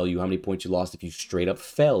 They didn't tell you how many points you lost if you straight up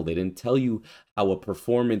fell. They didn't tell you how a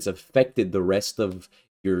performance affected the rest of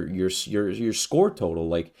your score total.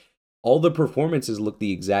 Like all the performances look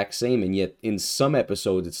the exact same, and yet in some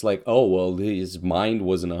episodes it's like, oh well, his mind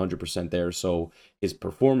wasn't 100% there, so his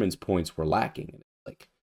performance points were lacking. Like,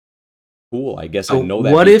 cool. I guess I So know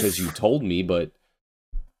that what because if- you told me, but.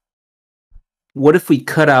 What if we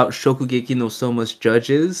cut out Shokugeki no Soma's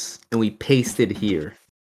judges and we paste it here?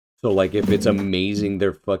 So like if it's amazing,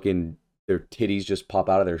 their titties just pop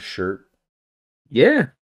out of their shirt. Yeah.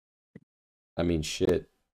 I mean, shit.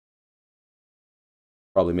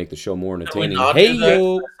 Probably make the show more Did we entertaining. not Hey do that?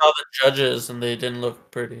 yo. I saw the judges and they didn't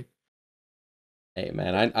look pretty. Hey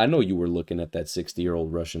man, I know you were looking at that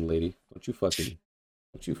 60-year-old Russian lady. Don't you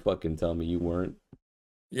fucking tell me you weren't.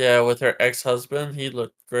 Yeah, with her ex-husband, he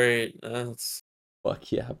looked great. That's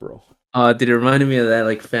Fuck yeah, bro. Did it remind me of that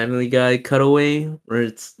like Family Guy cutaway where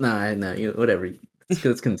it's whatever.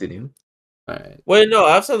 Let's continue. All right. wait, no,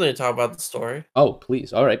 I have something to talk about the story. Oh,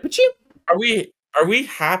 please. All right. But you Are we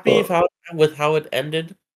happy with how it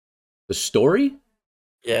ended? the story?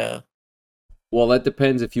 Yeah. Well, that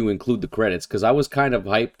depends if you include the credits, because I was kind of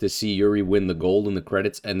hyped to see Yuri win the gold in the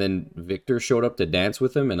credits, and then Victor showed up to dance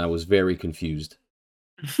with him, and I was very confused.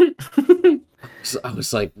 So I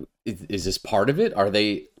was like, is this part of it? Are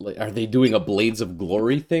they doing a Blades of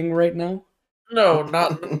Glory thing right now? No,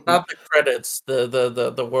 not the credits.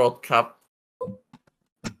 The World Cup.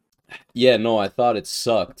 Yeah, no, I thought it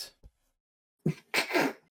sucked.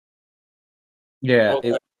 Yeah,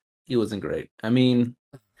 Okay. it wasn't great. I mean,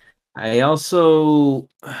 I also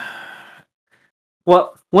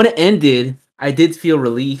well, when it ended, I did feel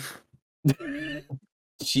relief.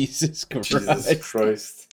 Jesus Christ. Jesus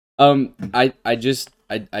Christ. I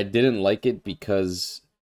didn't like it because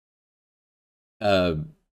of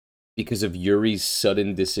Yuri's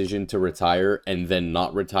sudden decision to retire and then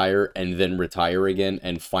not retire and then retire again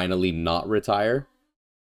and finally not retire.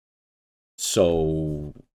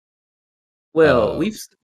 So Well, we've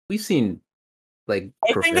seen like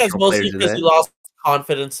I think that's professional mostly players do because he that. lost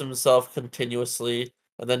confidence in himself continuously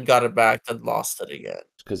and then got it back, then lost it again.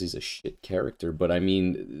 because he's a shit character, but I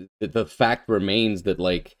mean the fact remains that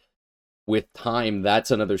like with time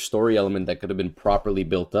that's another story element that could have been properly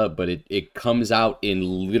built up, but it comes out in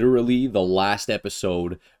literally the last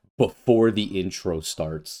episode before the intro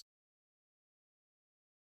starts.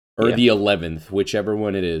 Or Yeah. the 11th, whichever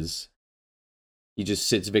one it is. He just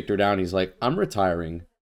sits Victor down, he's like, "I'm retiring."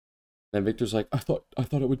 And Victor's like, I thought I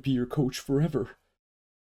would be your coach forever.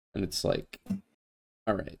 And it's like,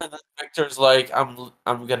 all right. And then Victor's like, I'm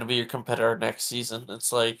gonna be your competitor next season.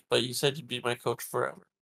 It's like, but you said you'd be my coach forever.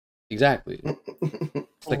 Exactly.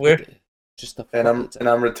 It's like Where- just the and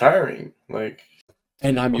I'm retiring. Like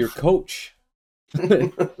and I'm your coach.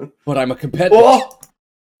 But I'm a competitor. Whoa!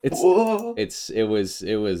 It's Whoa!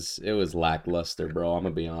 it was lackluster, bro. I'm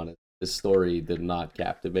gonna be honest. This story did not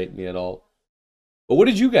captivate me at all. But what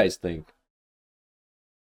did you guys think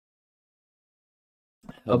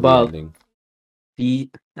of About- the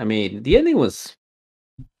ending? The ending was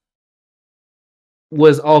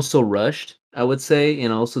also rushed, I would say,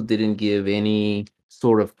 and also didn't give any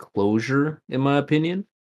sort of closure, in my opinion.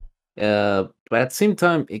 But at the same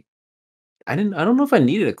time, I don't know if I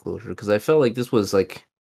needed a closure because I felt like this was like,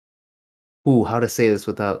 how to say this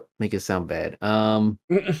without making it sound bad.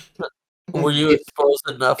 Were you It- exposed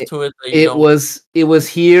enough to it that you It don't was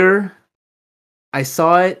here. I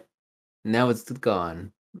saw it. Now it's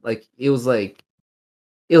gone. Like it was like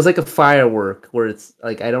a firework where it's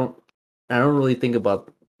like I don't really think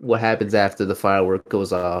about what happens after the firework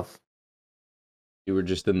goes off. You were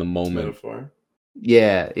just in the moment. Metaphor.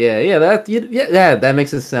 Yeah. That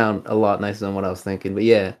makes it sound a lot nicer than what I was thinking. But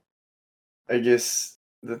yeah, I guess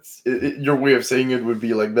that's your way of saying it would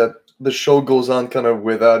be like that. The show goes on kind of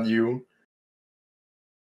without you.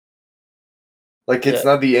 Like it's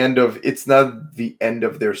not the end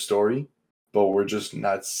of their story, but we're just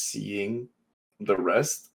not seeing the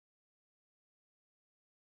rest.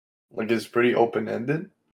 Like it's pretty open ended.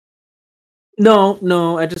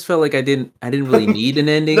 no, I just felt like I didn't really need an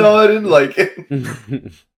ending. No, I didn't like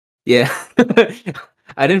it. Yeah,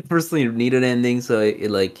 I didn't personally need an ending, so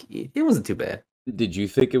it wasn't too bad. Did you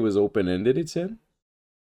think it was open ended, it said?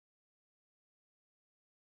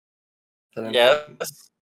 Yes.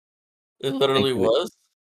 It literally Thankfully. was.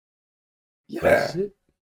 Yeah. Was it?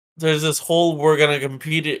 There's this whole we're gonna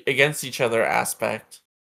compete against each other aspect.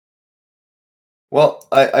 Well,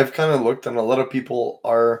 I've kind of looked, and a lot of people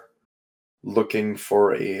are looking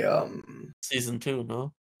for a Season 2,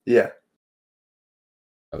 no? yeah.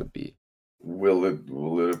 That would be. Will it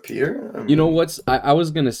appear? I You know mean, what's? I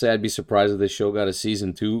was gonna say I'd be surprised if this show got a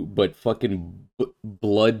season 2, but fucking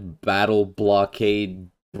Blood Battle Blockade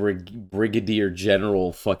Brigadier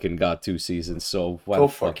General fucking got 2 seasons. So why Go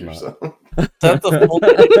the fuck fuck not? yourself. That's the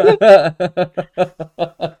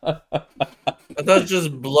I thought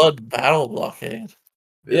just Blood Battle Blockade.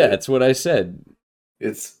 Yeah, that's what I said.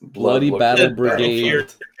 It's Bloody Battle Brigade. Here,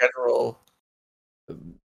 General.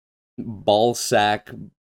 Ballsack,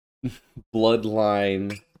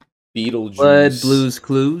 Bloodline, Beetlejuice. Blood, Blues,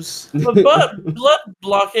 Clues. But Blood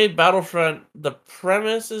Blockade Battlefront, the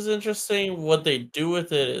premise is interesting. What they do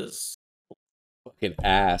with it is Fucking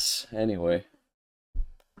ass. Anyway.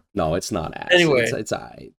 No, it's not ass. Anyway. It's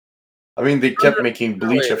alright. I mean, they kept making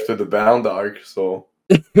Bleach after the Bound arc, so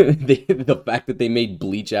The fact that they made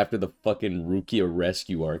Bleach after the fucking Rukia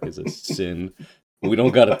rescue arc is a sin. We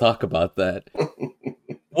don't gotta talk about that.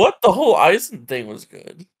 What? The whole Aizen thing was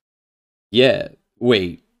good. Yeah.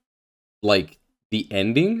 Wait. Like the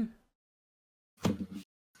ending?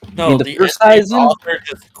 No, the the first ending, Aizen? the author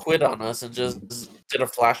just quit on us and just did a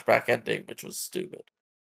flashback ending, which was stupid.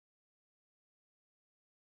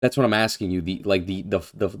 That's what I'm asking you. The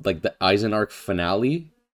Aizen arc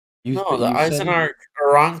finale? No, the you said Aizen it? arc,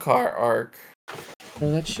 Arankar arc.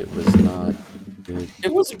 No, that shit was not good.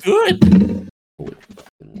 It was good. Oh, it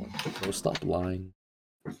fucking was. Bro, stop lying.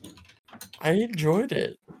 I enjoyed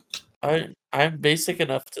it. I'm basic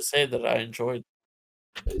enough to say that I enjoyed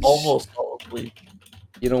almost all of Bleach.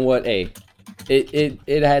 You know what? Hey,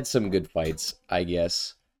 it had some good fights, I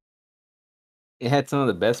guess. It had some of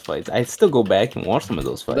the best fights. I still go back and watch some of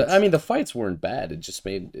those fights. I mean, the fights weren't bad. It just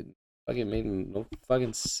fucking made no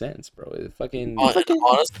fucking sense, bro. It fucking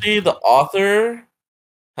Honestly, the author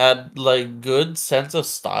had like good sense of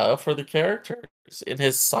style for the characters in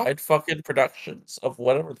his side fucking productions of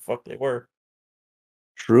whatever the fuck they were.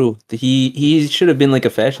 True. He should have been like a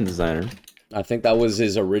fashion designer. I think that was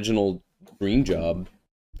his original dream job.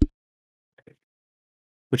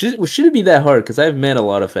 Which shouldn't be that hard because I've met a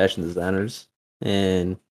lot of fashion designers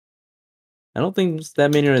and I don't think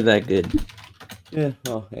that many are that good. Yeah,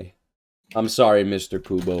 well, hey. I'm sorry, Mr.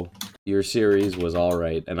 Kubo. Your series was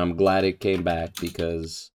alright, and I'm glad it came back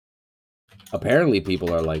because apparently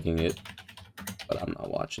people are liking it, but I'm not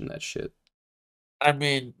watching that shit. I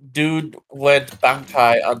mean, dude went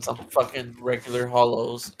Bankai on some fucking regular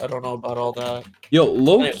hollows. I don't know about all that. Yo,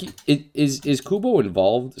 low-key, is Kubo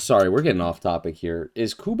involved? Sorry, we're getting off topic here.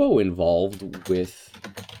 Is Kubo involved with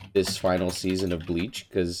this final season of Bleach?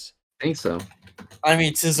 Because, I think so. I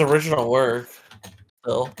mean, it's his original work.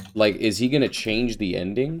 Still. like, is he gonna change the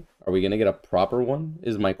ending? Are we gonna get a proper one?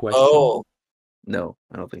 Is my question. Oh, No,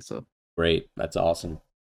 I don't think so. Great, that's awesome.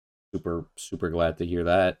 Super, super glad to hear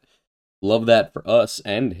that. Love that for us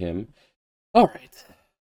and him. All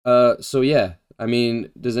right. So yeah, I mean,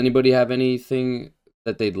 does anybody have anything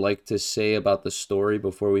that they'd like to say about the story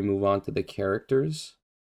before we move on to the characters?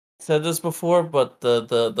 said this before, but the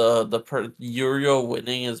Yurio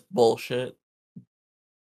winning is bullshit.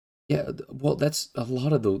 Yeah, well, that's a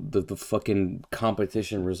lot of the fucking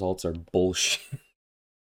competition results are bullshit.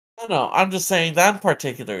 No, I'm just saying that in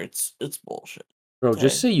particular, it's bullshit. Bro, Okay.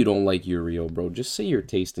 just say you don't like Yurio, bro. Just say your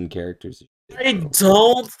taste in characters. I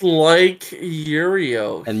don't like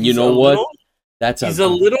Yurio. And you know what? That's He's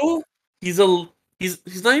not even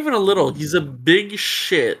a little. He's a big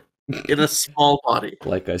shit in a small body.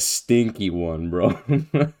 like a stinky one, bro.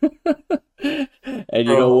 And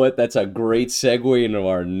you Bro. know what? That's a great segue into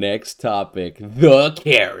our next topic, the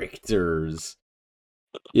characters.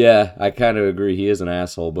 Yeah, I kind of agree. He is an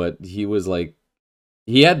asshole, but he was like,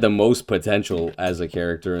 he had the most potential as a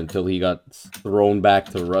character until he got thrown back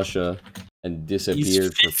to Russia and He's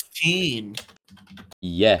disappeared. 15,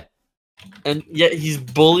 Yeah, and yet he's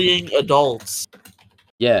bullying adults.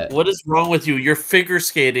 yeah. What is wrong with you? You're figure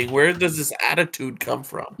skating. Where does this attitude come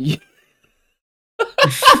from?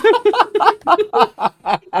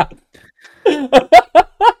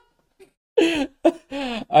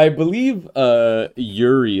 I believe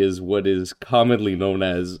Yuri is what is commonly known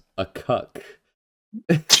as a cuck.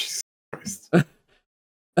 Jesus Christ.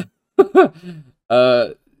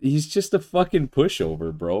 He's just a fucking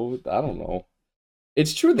pushover, bro. I don't know.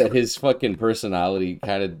 It's true that his fucking personality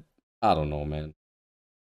kind of, I don't know, man.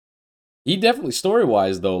 He definitely,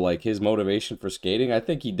 story-wise though, like his motivation for skating, I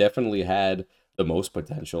think he definitely had the most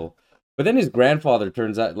potential. But then his grandfather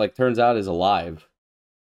turns out is alive.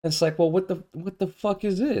 It's like, well, what the fuck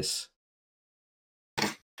is this?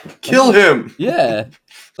 Kill him! Yeah,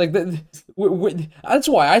 like that's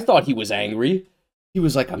why I thought he was angry. He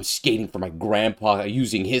was like, I'm skating for my grandpa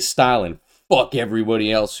using his style and fuck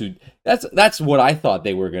everybody else who. That's what I thought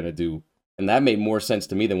they were gonna do, and that made more sense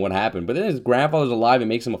to me than what happened. But then his grandfather's alive and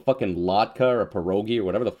makes him a fucking latke or a pierogi or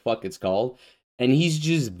whatever the fuck it's called, and he's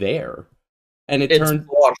just there. And it It's turns.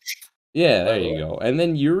 washed. Yeah, there you go. And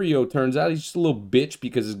then Yurio turns out he's just a little bitch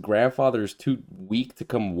because his grandfather is too weak to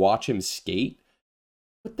come watch him skate.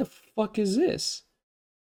 What the fuck is this?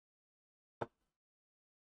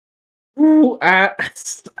 Ooh, I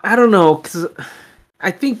don't know, because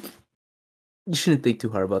I think you shouldn't think too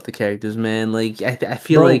hard about the characters, man. Like, I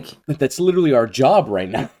feel Bro, like, that's literally our job right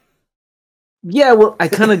now. yeah, well, I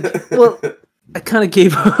kind of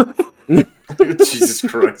gave up. Jesus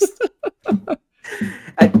Christ.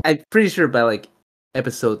 I'm pretty sure by like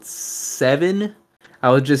episode 7, I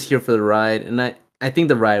was just here for the ride, and I think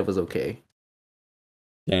the ride was okay.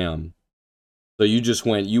 Damn. So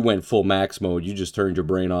you went full max mode. You just turned your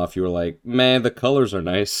brain off. You were like, man, the colors are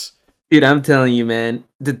nice. Dude, I'm telling you, man,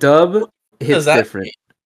 the dub hits that different.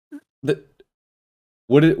 The,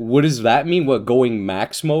 what does that mean? What, going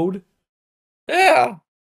max mode? Yeah.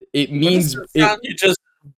 It When means does it sound you just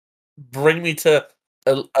bring me to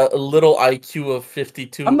a little IQ of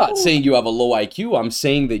 52. I'm not saying you have a low IQ. I'm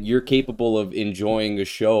saying that you're capable of enjoying a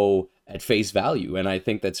show at face value, and I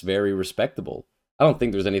think that's very respectable. I don't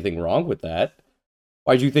think there's anything wrong with that.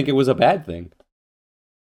 Why'd you think it was a bad thing?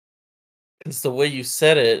 It's the way you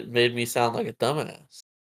said it made me sound like a dumbass.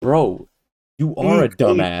 Bro, you are a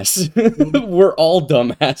dumbass. We're all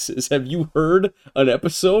dumbasses. Have you heard an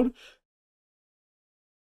episode?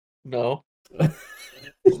 No.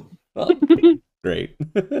 Oh, great.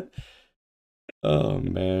 Oh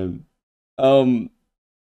man.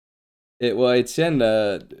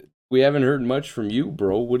 Etienne, we haven't heard much from you,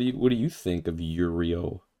 bro. What do you think of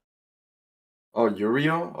Yurio? Oh,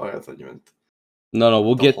 Yurio? Oh, I thought you meant. No,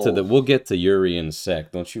 we'll The get to Yuri in a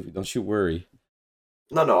sec. Don't you worry.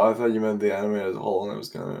 No, I thought you meant the anime as a whole, and I was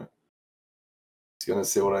gonna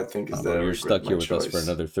say what I think is Oh, that bro, I you're regret stuck my here with choice. us for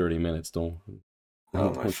another 30 minutes. Don't.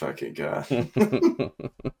 Oh my fucking god.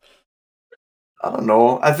 I don't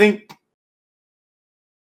know. I think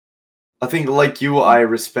like you, I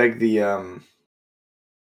respect the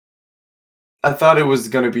I thought it was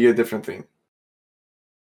gonna be a different thing.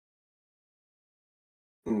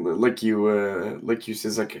 Like you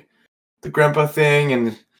says, like the grandpa thing,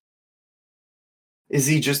 and is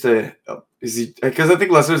he just is he? Because I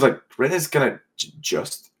think Lester's like Ren is kind of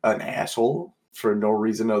just an asshole for no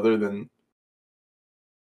reason other than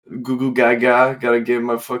Goo Goo Gaga. Gotta give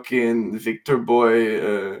my fucking Victor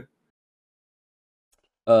boy.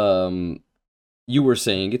 You were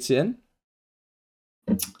saying it's in?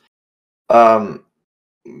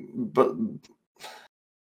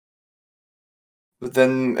 But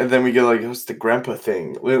then we get like, what's the grandpa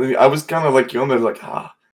thing? I was kind of like, you're like,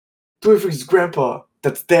 do it for his grandpa.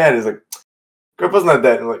 That's dad. Is like, grandpa's not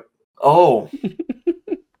dead. I'm like, oh,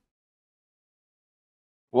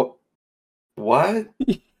 what?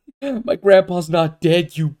 My grandpa's not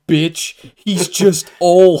dead, you bitch. He's just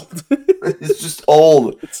old. He's just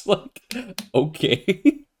old. It's like,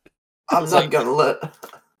 okay. I'm It's not like- gonna let.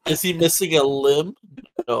 Is he missing a limb?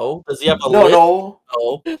 No. Does he have a No, lip? no,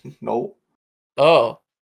 No. no. Oh.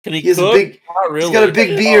 Can he He has cook? a big. Not really. He's got a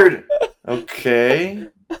big beard. Okay.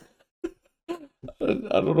 I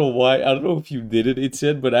don't know why. I don't know if you did it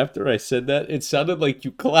said, but after I said that, it sounded like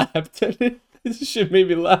you clapped. And this shit made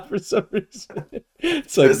me laugh for some reason.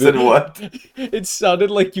 It's like, I said what? It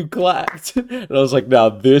sounded like you clapped. And I was like, now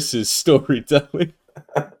this is storytelling.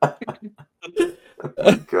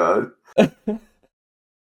 Oh god.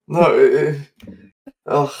 No.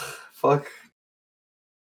 Oh fuck.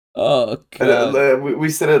 Oh, And, God. we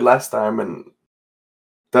said it last time, and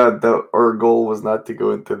our goal was not to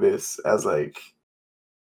go into this as like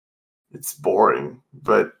it's boring,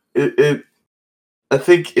 but it I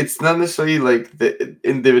think it's not necessarily like the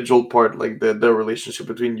individual part, like the relationship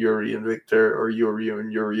between Yuri and Victor, or Yurio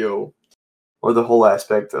and Yurio, or the whole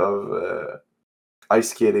aspect of ice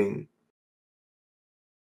skating,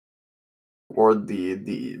 or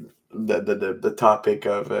the topic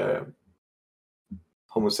of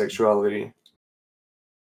homosexuality.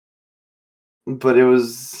 But it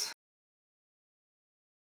was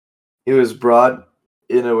brought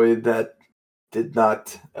in a way that did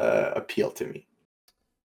not appeal to me.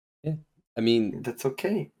 I mean, That's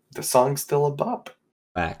okay. The song's still a bop,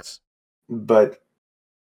 facts. but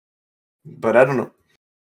I don't know.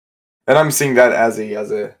 And I'm seeing that as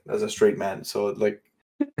a straight man. So like,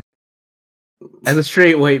 As a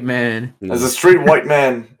straight white man, as a straight white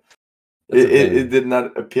man, That's the thing. it did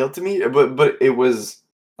not appeal to me. But it was.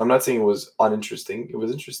 I'm not saying it was uninteresting. It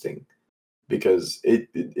was interesting because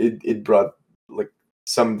it brought like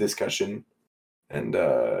some discussion and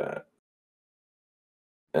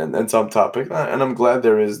some topic, and I'm glad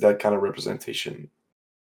there is that kind of representation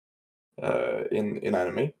in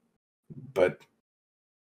anime. But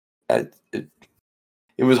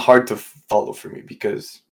it was hard to follow for me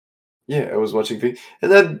because I was watching things,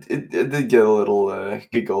 and then it did get a little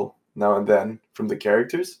giggle now and then from the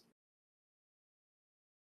characters.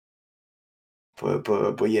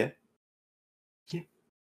 But yeah.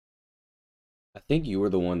 I think you were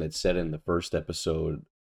the one that said in the first episode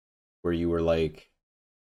where you were like,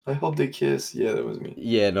 I hope they kiss. Yeah, that was me.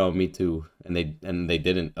 yeah, no, me too. And they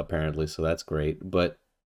didn't apparently, so that's great. But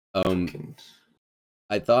Fucking-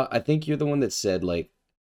 I think you're the one that said like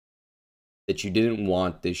that you didn't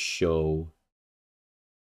want this show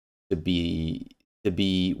to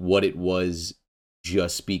be what it was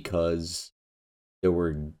just because there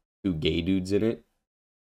were two gay dudes in it.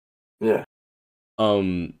 Yeah.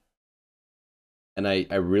 And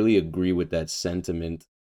I really agree with that sentiment,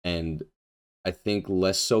 and I think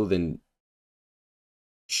less so than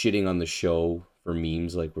shitting on the show for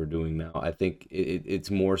memes like we're doing now. I think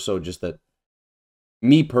it's more so just that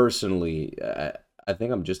me personally, I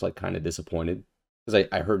think I'm just like kind of disappointed because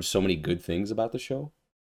I heard so many good things about the show.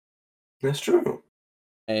 That's true.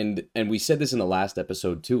 And we said this in the last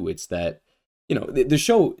episode too. It's that, you know, the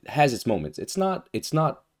show has its moments. It's not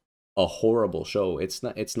a horrible show. It's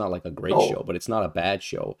not like a great No. show, but it's not a bad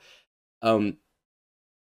show.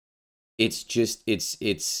 It's just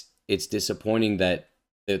it's disappointing that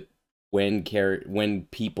when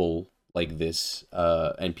people like this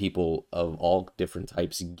and people of all different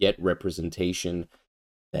types get representation,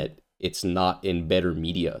 that it's not in better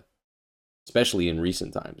media, especially in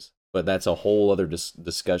recent times. But that's a whole other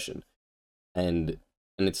discussion, and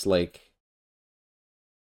it's like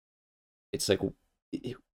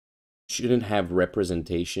it shouldn't have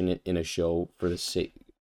representation in a show for the sake.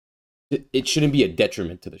 It shouldn't be a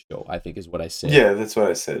detriment to the show, I think, is what I said. Yeah, that's what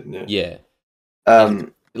I said. Yeah. Yeah.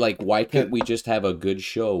 Um. Like, why can't we just have a good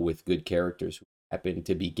show with good characters who happen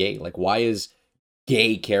to be gay? Like, why is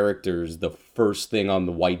gay characters the first thing on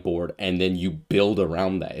the whiteboard and then you build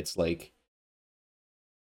around that? It's like,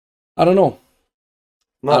 I don't know.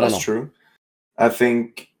 No, I don't that's know. true. I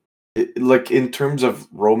think, like, in terms of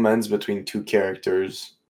romance between two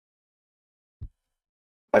characters,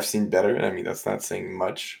 I've seen better. I mean, that's not saying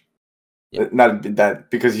much. Yeah. Not that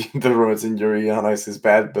because the romance in Yuri on Ice is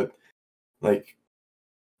bad, but like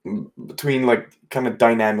between like kind of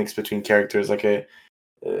dynamics between characters, like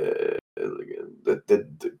the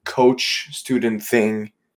coach student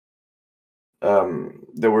thing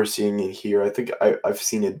that we're seeing in here. I think I've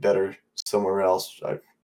seen it better somewhere else.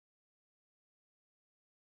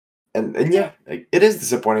 And yeah, like, it is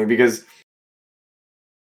disappointing because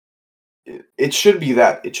it should be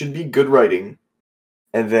that. It should be good writing,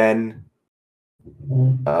 and then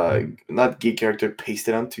not gay character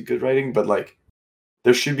pasted onto good writing, but like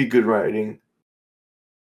there should be good writing.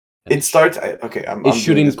 It starts. Okay, I'm It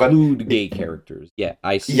should doing this, but include gay characters. Yeah,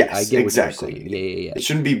 I see. yes, I get exactly. what you're saying. Yeah. It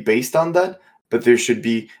shouldn't be based on that, but there should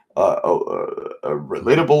be a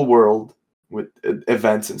relatable world with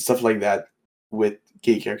events and stuff like that with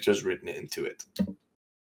gay characters written into it.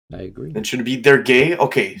 I agree. It should be they're gay.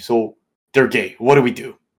 Okay, so they're gay. What do we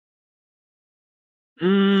do?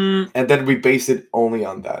 And then we base it only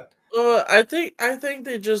on that. I think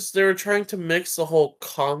they were trying to mix the whole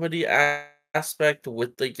comedy aspect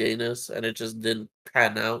with the gayness, and it just didn't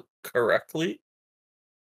pan out correctly.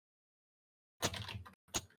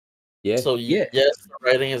 Yeah. So Yeah. yes, the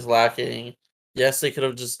writing is lacking. Yes, they could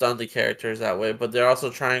have just done the characters that way, but they're also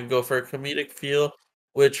trying to go for a comedic feel,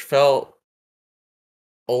 which felt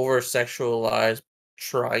over sexualized,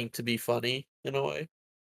 trying to be funny in a way.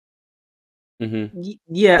 Mm-hmm.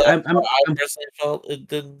 Yeah, That's I'm why I personally felt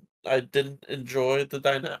I didn't enjoy the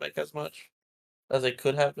dynamic as much as it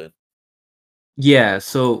could have been. Yeah,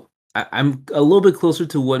 so I'm a little bit closer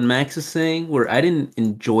to what Max is saying, where I didn't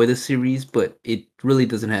enjoy the series, but it really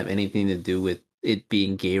doesn't have anything to do with it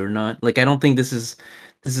being gay or not. Like, I don't think this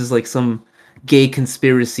is like some gay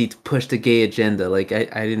conspiracy to push the gay agenda. Like, I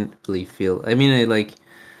didn't really feel. I mean,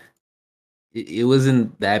 it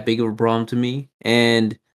wasn't that big of a problem to me,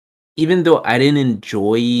 and even though I didn't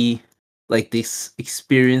enjoy like this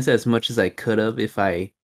experience as much as I could have if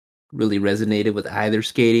I really resonated with either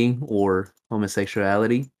skating or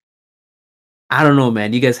homosexuality. I don't know,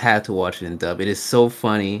 man. You guys have to watch it in dub. It is so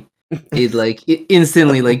funny. It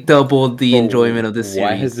instantly like doubled the Bro, enjoyment of the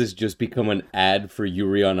why has series. this just become an ad for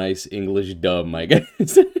Yuri on Ice English dub, my guys?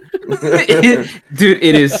 Dude,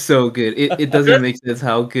 it is so good. It doesn't make sense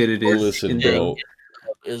how good it is. Listen, in bro. dub.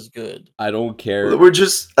 Is good. I don't care. We're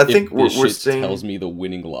just. I think if we're this shit saying. tells me the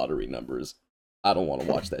winning lottery numbers. I don't want to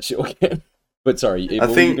watch that show again. But sorry, I what were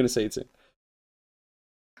you think- gonna say? It's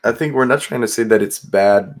I think we're not trying to say that it's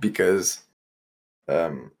bad because. It's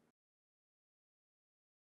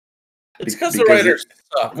Be- because the because writers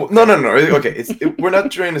suck. Well, no. Okay, we're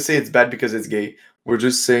not trying to say it's bad because it's gay. We're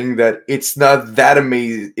just saying that it's not that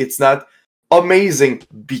amazing. It's not amazing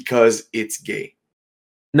because it's gay.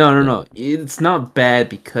 No. It's not bad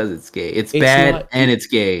because it's gay. It's It's bad not- and it's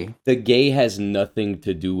gay. the gay has nothing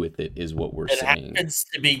to do with it, is what we're It saying. happens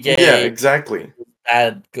to be gay. Yeah, exactly.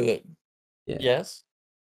 Bad, good. Yeah. Yes.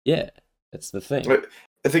 Yeah, that's the thing. But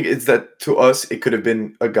I think it's that to us it could have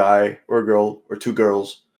been a guy or a girl or two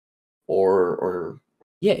girls or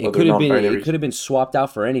Yeah, it Other could have been. non-binary. It could have been swapped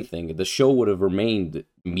out for anything. The show would have remained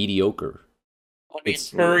mediocre. I mean,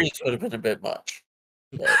 It's- furries would have been a bit much.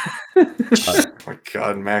 But Oh my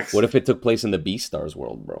God, Max. What if it took place in the Beastars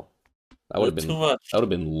world, bro? That would have been. too much. That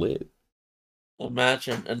would have been lit.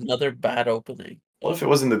 Imagine another bad opening. What if it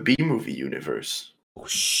was in the B movie universe? Oh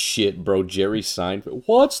shit, bro! Jerry Seinfeld.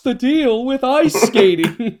 What's the deal with ice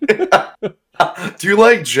skating? Do you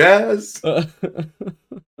like jazz?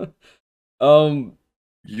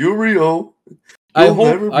 Yu-Gi-Oh! I You'll hope.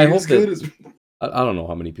 never be I hope as good that. as I don't know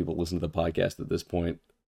how many people listen to the podcast at this point,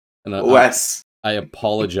 and Wes. I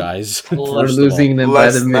apologize. We're We're first of all. losing them by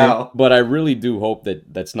Less the minute. now. But I really do hope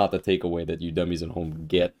that that's not the takeaway that you dummies at home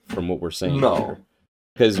get from what we're saying. No.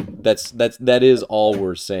 Because that is all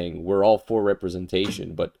we're saying. We're all for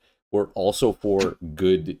representation, but we're also for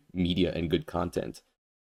good media and good content.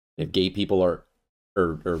 If gay people are,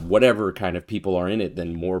 or whatever kind of people are in it,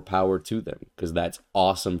 then more power to them, because that's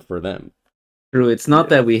awesome for them. True, it's not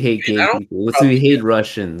that we hate gay I don't people. It's we hate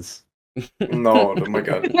Russians. No, oh my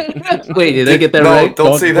God. Wait, did I get that No, right?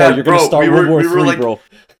 don't say that, You're gonna bro. start We World were- War we were III, like- bro.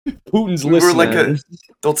 Putin's We were listening. like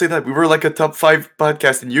don't say that. We were like a top 5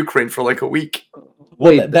 podcast in Ukraine for like a week.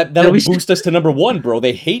 Well, Wait, that'll we should- boost us to number 1, bro.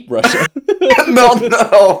 They hate Russia.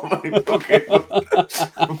 No. Okay.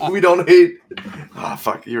 We don't hate. Ah,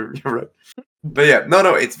 fuck. You're right. But yeah,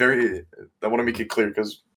 no. It's very. I want to make it clear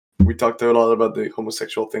because we talked a lot about the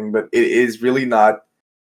homosexual thing, but it is really not.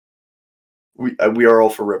 We are all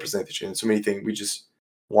for representation in so many things. We just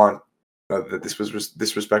want that this was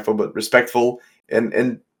disrespectful, but respectful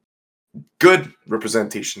and good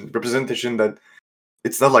representation. Representation that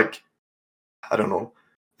it's not like, I don't know.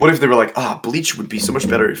 What if they were like, Bleach would be so much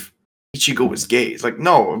better if Ichigo was gay? It's like,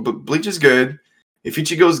 no, but Bleach is good. If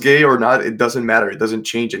Ichigo's gay or not, it doesn't matter. It doesn't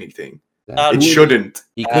change anything. It shouldn't.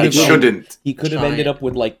 He It could have shouldn't. He could have ended up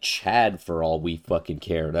with like Chad for all we fucking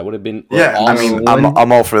care. That would have been Yeah, awesome. I mean, When-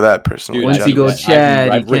 I'm all for that personally. Dude, Once I've- you go I've- Chad,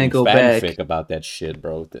 I've you written can't go back. fanfic about that shit,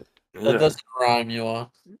 bro. That Yeah. doesn't rhyme, you on.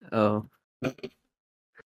 Oh,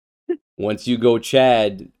 Once you go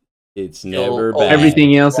Chad, it's never Oh, bad.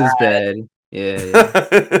 everything else is bad.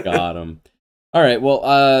 Yeah. Got him. All right,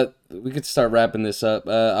 well, we could start wrapping this up.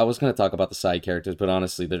 I was gonna talk about the side characters, but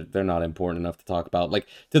honestly, they're not important enough to talk about. Like,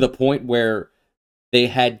 to the point where they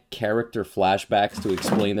had character flashbacks to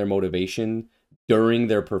explain their motivation during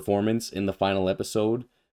their performance in the final episode,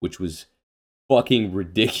 which was fucking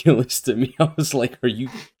ridiculous to me. I was like, "Are you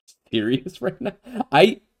serious right now?"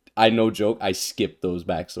 I no joke. I skipped those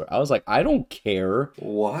backstory. I was like, I don't care.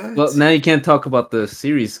 What? Well, now you can't talk about the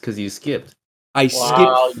series because you skipped. I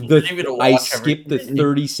Wow, skipped you the didn't even I watch skipped the everything.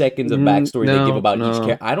 30 seconds of backstory they No, give about each no.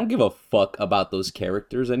 character. I don't give a fuck about those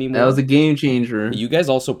characters anymore. That was a game changer. You guys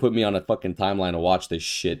also put me on a fucking timeline to watch this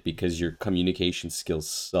shit because your communication skills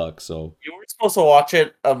suck. So You were supposed to watch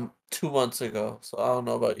it 2 months ago, so I don't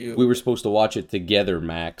know about you. we were supposed to watch it together,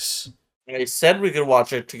 Max. I said we could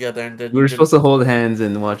watch it together, and then We were supposed to hold hands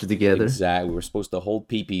and watch it together. Exactly. We were supposed to hold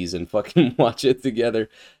peepees and fucking watch it together.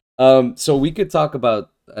 So we could talk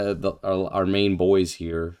about our main boys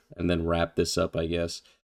here and then wrap this up, I guess.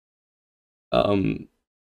 Who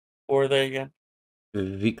are they again?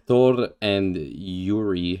 Victor and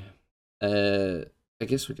Yuri. I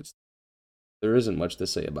guess we could. There isn't much to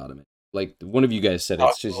say about him. Like one of you guys said,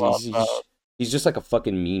 it's just he's just like a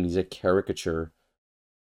fucking meme. He's a caricature,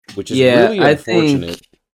 which is really unfortunate.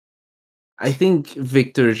 I think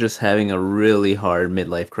Victor is just having a really hard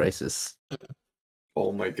midlife crisis.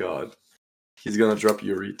 Oh my god. He's gonna drop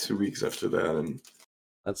Yuri 2 weeks after that, and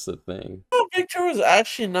That's the thing. Victor was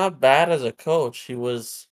actually not bad as a coach. He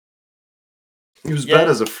was he was bad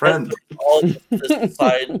as a friend. all this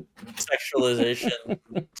side sexualization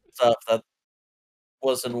stuff that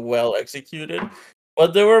wasn't well executed.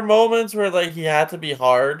 But there were moments where like he had to be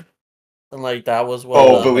hard, and like that was well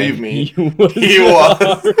Oh, done. believe me, He was. he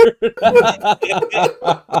was.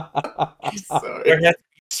 Where he had to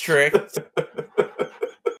be strict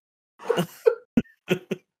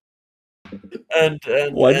and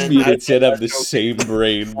Watch me I and Sid think have the that same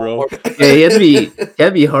brain, bro. Yeah, he had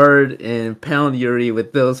to be hard and pound Yuri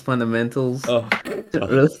with those fundamentals. Oh, God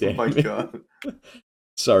Really? Oh damn my it. god.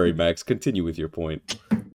 Sorry, Max. Continue with your point.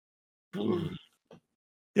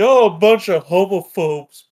 Yo, a bunch of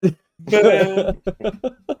homophobes. Man.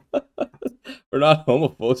 We're not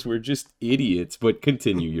homophobes. We're just idiots. But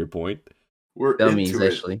continue your point. We're Dummies, into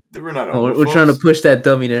it. actually. We're not. Oh, we're trying to homophobes. push that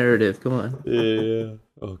dummy narrative. Come on. Yeah.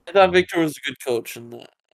 Oh, I thought Victor was a good coach in that.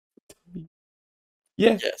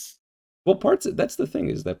 yeah. Yes. Well, that's the thing,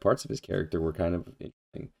 is that parts of his character were kind of interesting.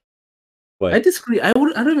 I But disagree. I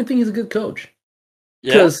don't even think he's a good coach.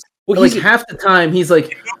 Yeah. Because Well, like he's half the time he's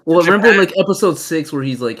like, well, remember in Japan. like episode 6 where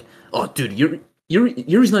he's like, oh, dude,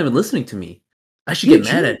 Yuri's not even listening to me. I should dude,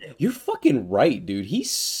 get mad at him. You're fucking right, dude. He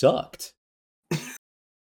sucked.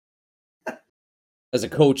 As a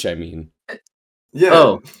coach, I mean. Yeah.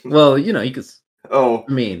 Oh, well, he could. Oh,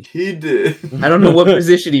 I mean, he did. I don't know what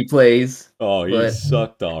position he plays. Oh, he But-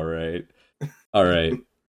 sucked. All right.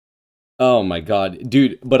 Oh my god,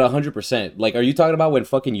 dude. But 100%. Like, are you talking about when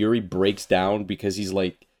fucking Yuri breaks down because he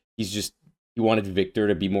wanted Victor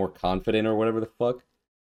to be more confident or whatever the fuck?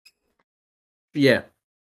 Yeah.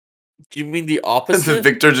 Do you mean the And opposite? then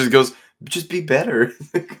Victor just goes, just be better.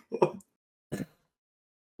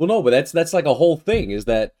 Well, no, but that's like a whole thing. Is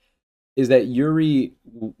that Yuri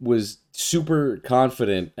was super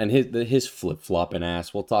confident, and his flip flopping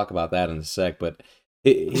ass. We'll talk about that in a sec. But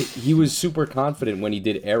he was super confident when he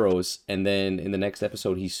did arrows, and then in the next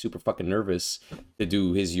episode, he's super fucking nervous to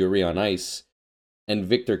do his Yuri on Ice, and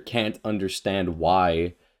Victor can't understand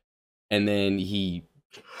why, and then he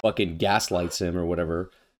fucking gaslights him or whatever,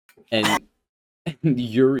 and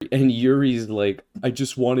Yuri's like, I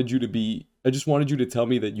just wanted you to tell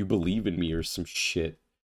me that you believe in me or some shit.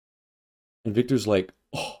 And Victor's like,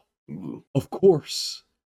 oh, of course.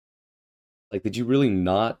 Like, did you really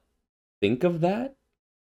not think of that?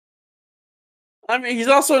 I mean, he's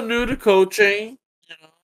also new to coaching. You know,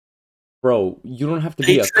 Bro, you don't have to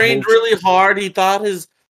be he a trained coach. really hard. He thought his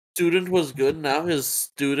student was good. Now his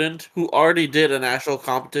student, who already did a national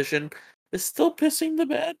competition, is still pissing the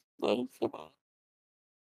bed. Oh, come on.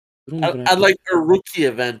 You don't even have At to- like a rookie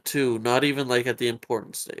event too, not even like at the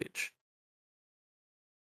important stage.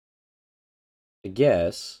 I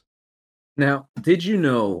guess. Now, did you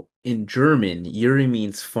know in German, Yuri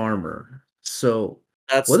means farmer? So,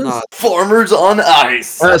 That's What is- not Farmers on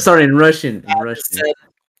ice. sorry, in Russian. In Russian. said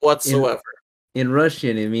whatsoever. In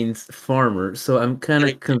Russian, it means farmer. So I'm kind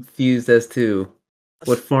Like- of confused as to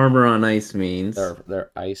what farmer on ice means.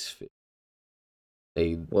 They're ice fish.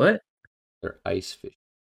 What? They're ice fish.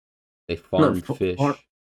 They farm fa- fish. far-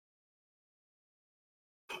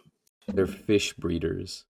 They're fish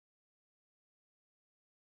breeders.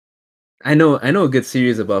 I know a good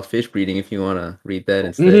series about fish breeding if you want to read that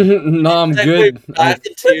instead. No, I'm Segue good. Back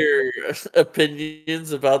into your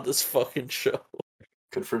opinions about this fucking show.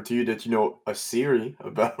 Confirm to you that you know a Siri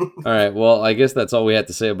about. All right. Well, I guess that's all we had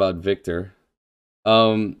to say about Victor.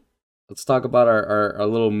 Let's talk about our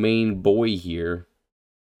little main boy here.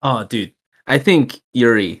 Oh, dude. I think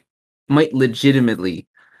Yuri might legitimately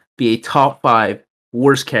be a top 5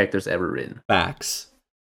 worst characters ever written. Facts.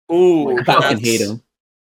 Ooh, I fucking that's- hate him.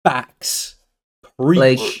 Facts. Preach.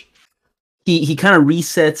 Like, he kind of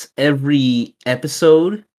resets every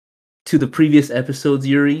episode to the previous episode's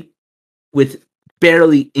Yuri with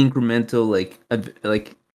barely incremental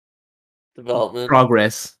like Development.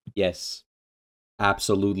 progress. Yes.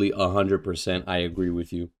 Absolutely 100%. I agree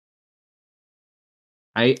with you.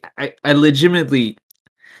 I legitimately,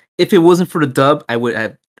 if it wasn't for the dub, I would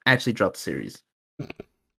have actually dropped the series.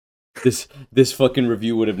 This fucking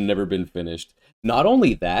review would have never been finished. Not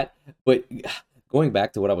only that, but going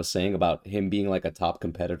back to what I was saying about him being like a top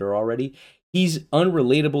competitor already, he's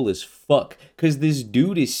unrelatable as fuck. Cause this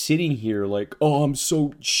dude is sitting here like, oh, I'm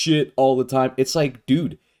so shit all the time. It's like,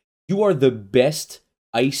 dude, you are the best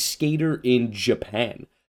ice skater in Japan.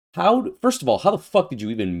 First of all, how the fuck did you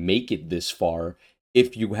even make it this far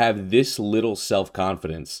if you have this little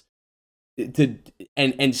self-confidence?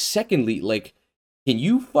 And secondly, like, can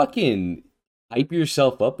you fucking hype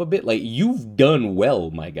yourself up a bit? Like, you've done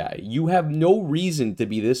well, my guy. You have no reason to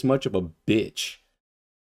be this much of a bitch.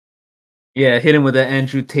 Yeah, hit him with that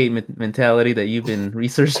Andrew Tate mentality that you've been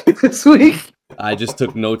researching this week. I just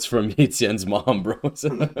took notes from Etienne's mom, bro. What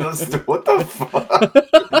the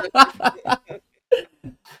fuck?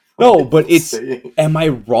 No, but it's... Saying? Am I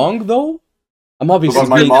wrong, though? I'm obviously... About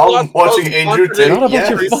my being- mom Well, watching Andrew confident- Tate. Not about Yes.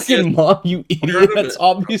 your fucking mom, you idiot. of That's it.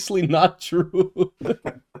 obviously not true.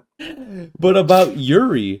 But about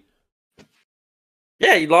Yuri...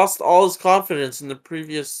 Yeah, he lost all his confidence in the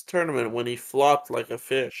previous tournament when he flopped like a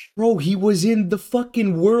fish. Bro, he was in the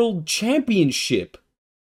fucking world championship.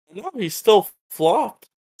 No, he still flopped.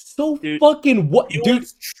 So Dude, fucking what? He Dude,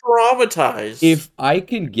 was traumatized. if I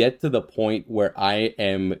can get to the point where I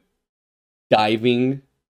am diving,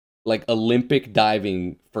 like Olympic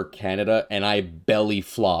diving for Canada, and I belly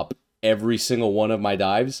flop every single one of my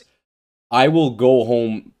dives, I will go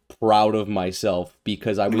home proud of myself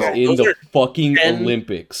because I was No, in those the are fucking 10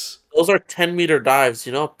 Olympics. those are 10-meter dives,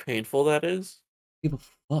 you know how painful that is? Give a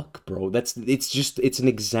fuck, bro. It's an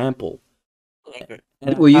example. Okay.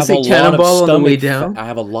 And Will I you have say a lot of cannonball on the way stomach down? I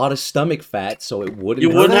have a lot of stomach fat, so it wouldn't. You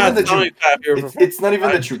It's wouldn't not have even that you- stomach fat if you were It's not even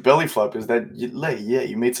performing. that you belly flop. Is that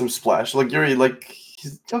you made some splash? Like you're like,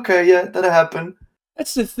 okay, yeah, that happened.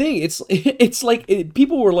 That's the thing. It's like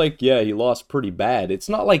people were like, yeah, he lost pretty bad. It's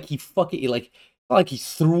not like he fucking not like he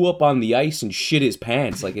threw up on the ice and shit his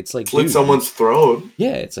pants. Like it's like, Slit dude, someone's throat.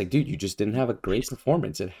 yeah, it's like, dude, you just didn't have a great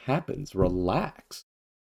performance. It happens. Relax.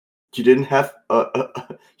 You didn't have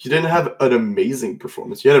you didn't have an amazing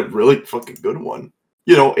performance. You had a really fucking good one.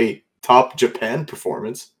 You know, a top Japan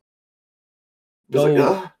performance. It's like,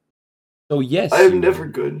 So- So yes, I am you never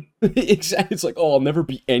won. good. Exactly. It's like, oh, I'll never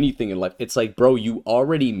be anything in life. It's like, bro, you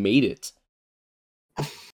already made it.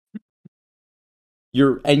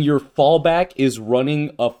 Your fallback is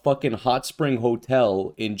running a fucking hot spring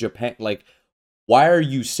hotel in Japan. Like, why are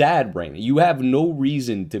you sad, Brandon? You have no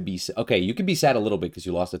reason to be okay. You can be sad a little bit because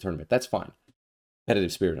you lost the tournament. That's fine,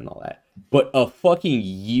 competitive spirit and all that. But a fucking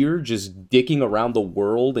year just dicking around the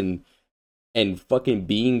world and fucking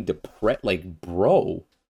being depressed, like, bro.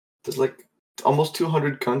 There's like almost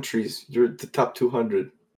 200 countries. You're the top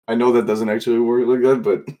 200. I know that doesn't actually work like that,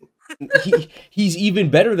 but He's even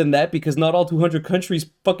better than that because not all 200 countries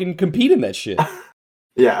fucking compete in that shit.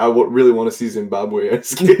 yeah, I really want to see Zimbabwe ice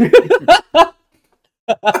skating.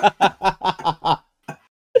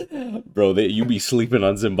 Bro, you be sleeping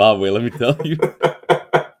on Zimbabwe, let me tell you.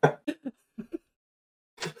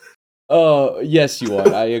 Yes, you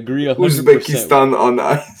are. I agree 100%. Uzbekistan on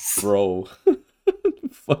ice. Bro.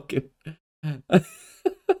 Fucking.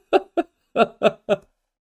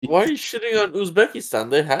 Why are you shitting on Uzbekistan?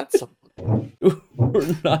 They had some.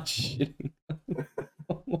 We're not shitting.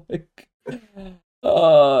 Oh my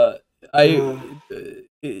God.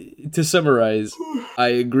 To summarize, I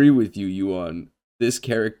agree with you, Yuan. This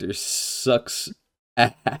character sucks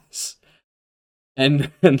ass.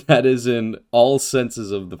 And that is in all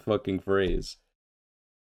senses of the fucking phrase.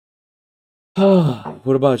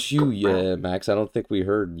 What about you, yeah, Max? I don't think we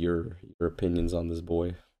heard your opinions on this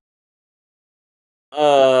boy.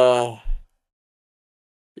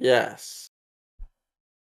 Yes.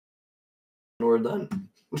 We're done.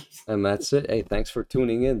 And that's it. Hey, thanks for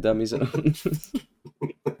tuning in, dummies. Let's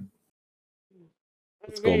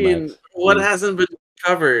go, Max. What Please. hasn't been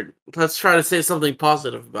covered? Let's try to say something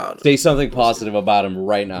positive about it. Say something positive about him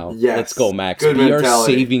right now. Yes. Let's go, Max. Good Be our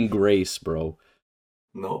mentality. saving grace, bro.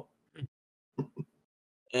 No.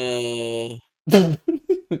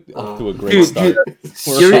 Off to a great Dude, start.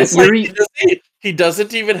 It's like Yuri- he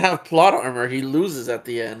doesn't even have plot armor. He loses at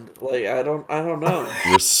the end. Like I don't know.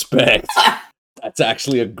 Respect. That's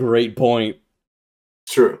actually a great point.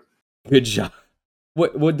 True. Good job.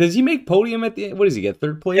 What does he make podium at the end? What does he get?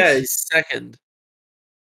 Third place? Yeah, he's second.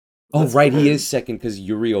 Oh, That's right, he good. is second because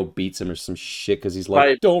Yurio beats him or some shit because he's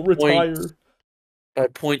By like, don't retire. By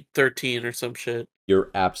 .13 or some shit. You're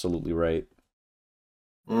absolutely right.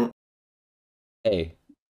 Mm. Hey,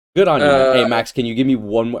 good on you, man. Hey, Max, can you give me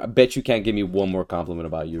one more? I bet you can't give me one more compliment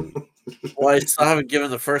about Yuri. Well, I still haven't given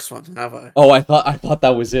the first one, have I? Oh, I thought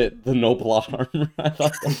that was it. The no plot armor. I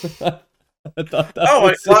thought that Oh,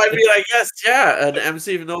 was well, I it. mean, I guess, yeah, an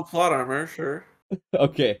MC with no plot armor, sure.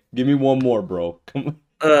 Okay, give me one more, bro. Come on.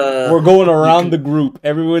 Uh, We're going around the group.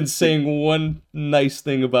 Everyone's saying one nice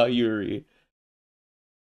thing about Yuri.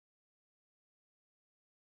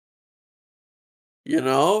 You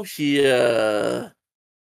know, the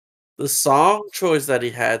song choice that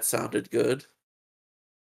he had sounded good.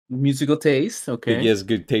 Musical taste. Okay. He has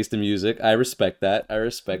good taste in music. I respect that.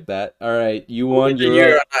 All right, you Only won. the You're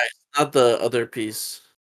Euro up. Nice, not the other piece.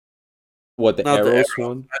 What, the Not the arrows arrow.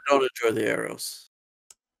 one? I don't enjoy the arrows.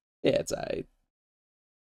 Yeah, it's alright.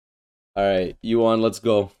 All right, you won. Let's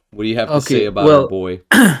go. What do you have to Okay, say about well- our boy?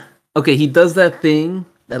 Okay, he does that thing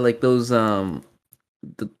that like those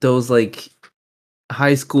like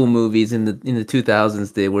high school movies in the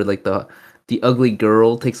 2000s did, where like the ugly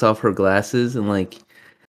girl takes off her glasses and like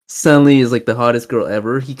suddenly is like the hottest girl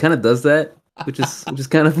ever. He kind of does that, which is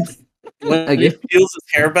kind of When I he guess. peels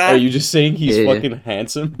his hair back, Are you just saying he's Yeah. fucking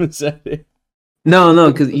handsome? Is that it?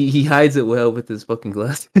 No, because he hides it well with his fucking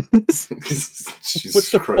glasses. Jesus What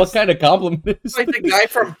the Christ. what kind of compliment is it's like the this? guy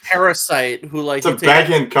from Parasite who like It's a he takes-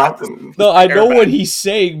 backhand compliment. No, I know hair what back. he's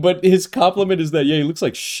saying, but his compliment is that, yeah, he looks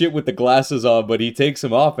like shit with the glasses on, but he takes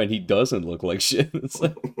them off and he doesn't look like shit.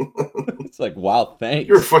 It's like wow, thanks.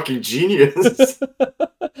 You're a fucking genius.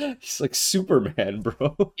 He's like Superman,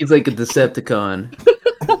 bro. He's like a Decepticon.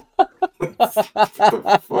 What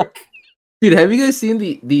the fuck? Dude, have you guys seen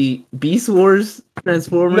the Beast Wars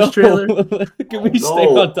Transformers No, trailer? can we Oh, stay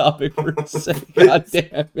no. on topic for a second? God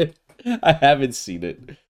damn it. I haven't seen it.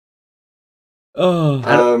 Oh,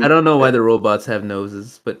 I don't know why the robots have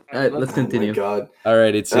noses, but let's Oh continue. my god. all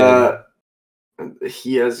right. It's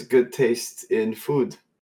He has good taste in food.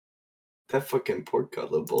 That fucking pork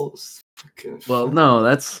cutlet bowl is fucking. Well, fire. no,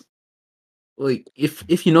 that's like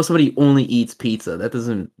if you know somebody only eats pizza, that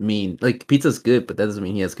doesn't mean like pizza's good, but that doesn't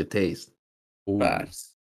mean he has good taste. ooh,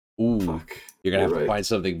 Facts. ooh. Fuck. You're gonna have to right. find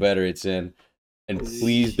something better. It's in, and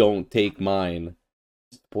please don't take mine.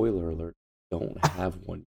 Spoiler alert: don't have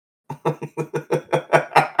one.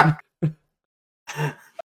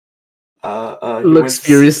 He Looks went-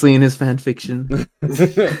 furiously in his fan fiction.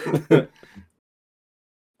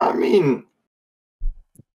 I mean,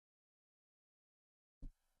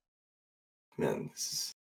 man, this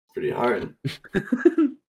is pretty hard.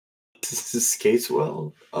 This skates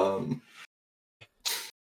well.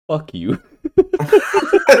 Fuck you.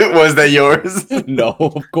 Was that yours? No,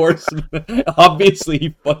 of course. Obviously, he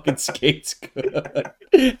fucking skates good.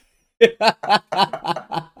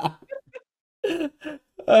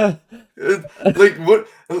 Like what?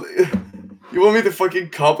 You want me to fucking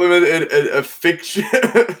compliment a fiction,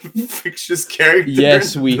 fictitious character?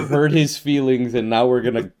 Yes, we hurt his feelings, and now we're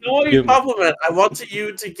gonna No, you give compliment. I want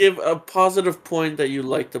you to give a positive point that you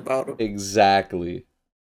liked about him. exactly.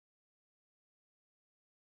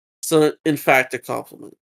 So, in fact, a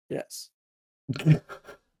compliment. Yes.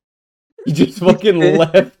 He just fucking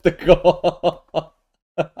left the call.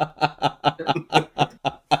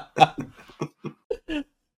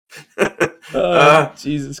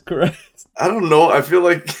 Jesus Christ. I don't know. I feel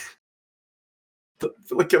like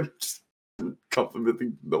I'm just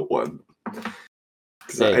complimenting no one.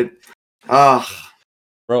 'Cause Hey.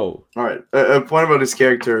 Bro. all right. A point about his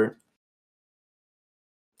character.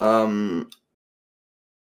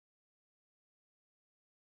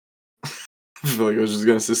 I feel like I was just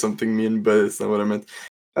gonna say something mean, but it's not what I meant.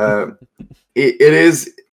 It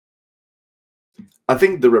is. I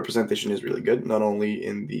think the representation is really good, not only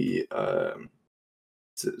in the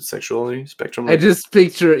sexuality spectrum. I just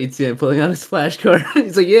picture Etienne pulling out his flashcard.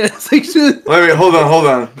 He's like, yeah, section. Wait, hold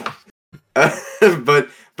on.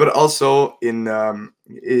 But also in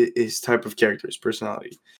his type of character, his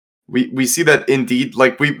personality. We see that indeed,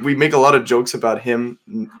 like we make a lot of jokes about him,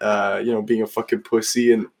 being a fucking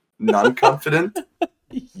pussy and non-confident.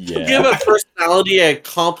 Yeah. Give a personality a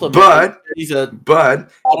compliment. But He's a but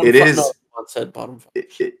bottom it fi- is- no, one said bottom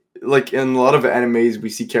five. like in a lot of animes, we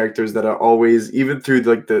see characters that are always, even through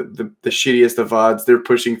like the shittiest of odds, they're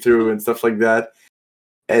pushing through and stuff like that.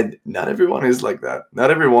 And not everyone is like that.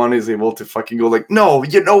 Not everyone is able to fucking go like, no,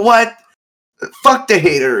 you know what? Fuck the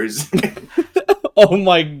haters. Oh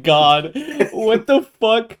my god. What the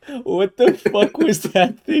fuck? What the fuck was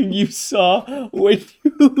that thing you saw when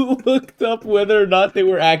you looked up whether or not they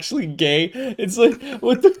were actually gay? It's like,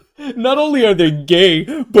 what the? Not only are they gay,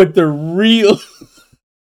 but they're real.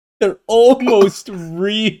 They're almost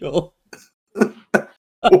real.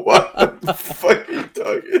 What the fuck are you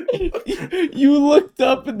talking about? You looked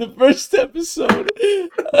up in the first episode.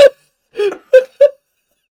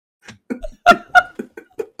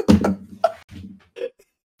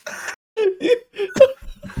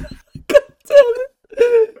 God damn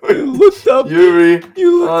it. You looked up. Yuri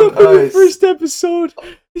You on looked up in the ice. first episode.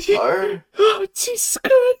 are Oh, Jesus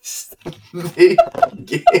Christ. they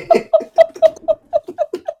gay?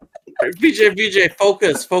 BJ,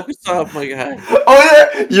 focus up, my guy. Oh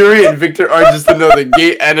yeah, Yuri and Victor are just another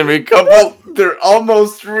gay anime couple. They're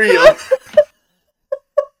almost real.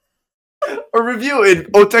 A review in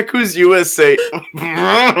Otaku's USA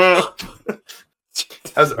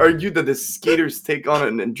has argued that the skaters take on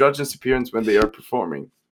an androgynous appearance when they are performing.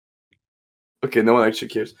 Okay, no one actually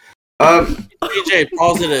cares. BJ,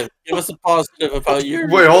 positive. Give us a positive about your.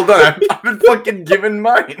 Wait, hold on. I haven't fucking given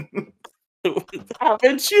mine.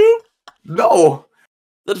 Haven't you? No.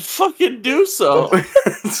 Then fucking do so.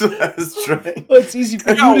 That's what I was trying. Well, it's easy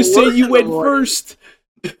for you to say you went first.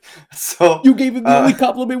 So You gave him the only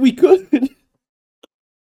compliment we could.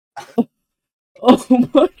 Oh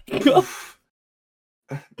my god.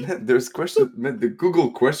 man, there's question. Man, the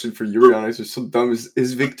Google question for Yuri on Ice is so dumb.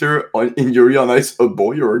 Is Victor in Yuri on Ice a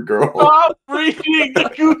boy or a girl? Stop reading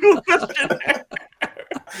the Google questionnaire.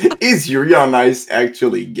 Is Yuri on Ice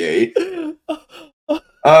actually gay?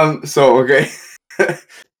 So okay.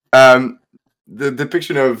 The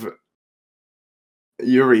depiction of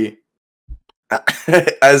Yuri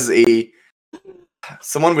as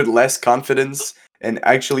someone with less confidence and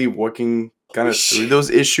actually working kind of through those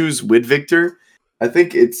issues with Victor, I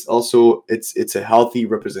think it's also it's a healthy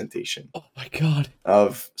representation Oh my god.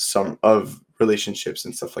 of some of relationships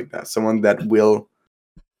and stuff like that. Someone that will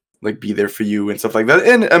like be there for you and stuff like that,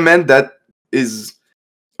 and a man that is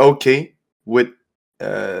okay with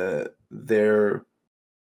their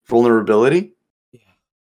vulnerability.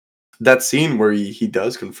 That scene where he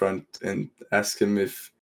does confront and ask him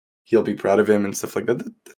if he'll be proud of him and stuff like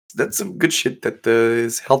that. That's some good shit that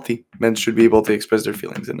is healthy. Men should be able to express their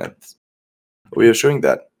feelings, and that's we are showing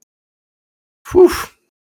that. Whew.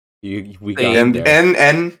 We got And- there.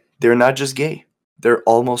 And they're not just gay; they're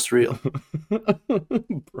almost real,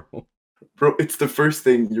 Bro. bro. It's the first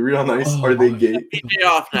thing. You're real nice. Are they Oh, gay? Pay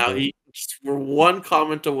off now. We're one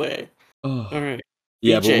comment away. Oh. All right.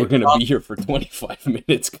 Yeah, but BJ, we're gonna be here for 25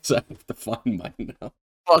 minutes because I have to find mine now.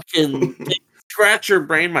 Fucking scratch your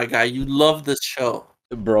brain, my guy. You love this show.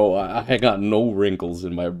 Bro, I got no wrinkles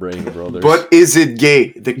in my brain, bro. But is it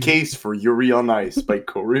gay? The case for Yuri on Ice by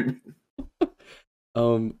Corey.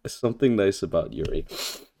 Something nice about Yuri.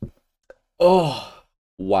 Oh,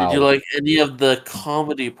 wow. Did you like any of the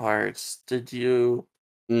comedy parts? Did you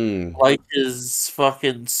like his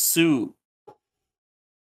fucking suit?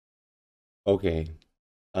 Okay.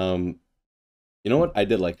 You know what? I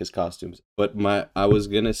did like his costumes, but I was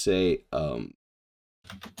gonna say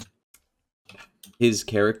his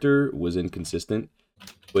character was inconsistent,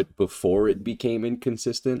 but before it became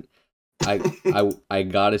inconsistent, I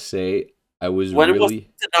gotta say I was When it was really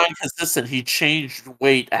non-consistent, he changed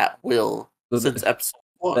weight at will since episode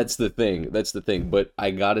 1. That's the thing. But I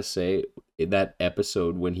gotta say, in that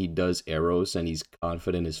episode when he does arrows and he's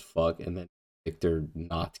confident as fuck, and then Victor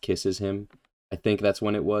not kisses him, I think that's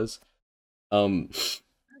when it was.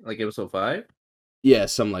 Like episode 5? Yeah,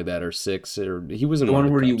 something like that, or 6, or he was in The one one of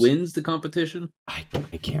the where he cups. wins the competition? I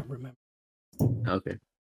can't remember. Okay.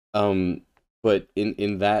 But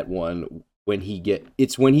in that one, when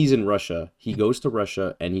he's in Russia, he goes to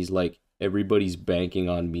Russia and he's like, everybody's banking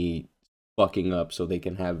on me fucking up so they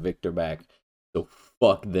can have Victor back. So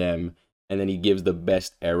fuck them. And then he gives the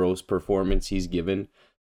best arrows performance he's given.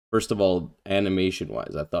 First of all, animation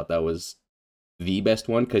wise, I thought that was the best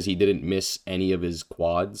one because he didn't miss any of his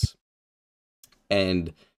quads.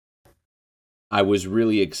 And I was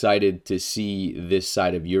really excited to see this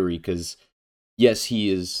side of Yuri because yes,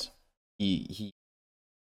 he's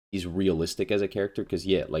realistic as a character because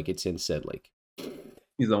like Etienne said, like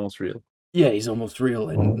He's almost real. yeah, he's almost real,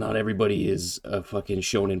 and not everybody is a fucking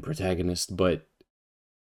shonen protagonist. But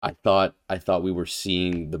I thought we were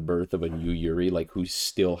seeing the birth of a new Yuri, like who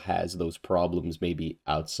still has those problems maybe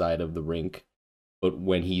outside of the rink, but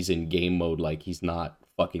when he's in game mode, like he's not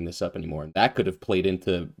fucking this up anymore, and that could have played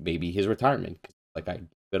into maybe his retirement. Like I did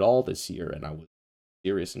it all this year, and I was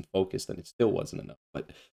serious and focused, and it still wasn't enough. But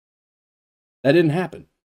that didn't happen.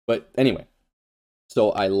 But anyway,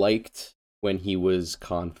 so I liked when he was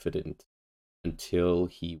confident until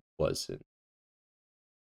he wasn't.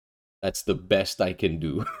 That's the best I can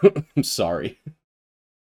do. I'm sorry.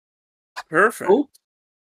 Perfect. Cool.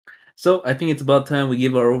 So I think it's about time we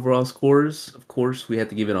give our overall scores. Of course, we have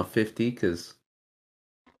to give it on 50 because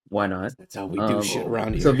why not? That's how we do shit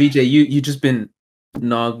around here. So VJ, you just been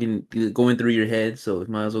going through your head, so we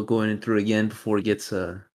might as well go in through it again before it gets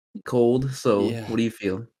cold. So Yeah. what do you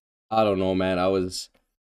feel? I don't know, man. I was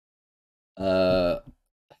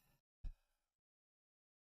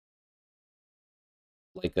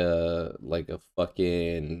like a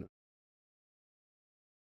fucking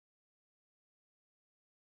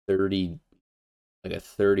 30, like a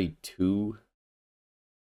 32,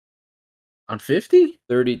 On 50?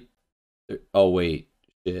 30. Oh wait,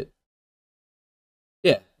 shit.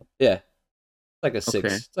 Yeah. It's like a 6.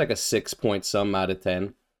 Okay. It's like a 6 point some out of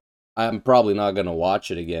 10. I'm probably not gonna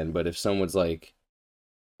watch it again, but if someone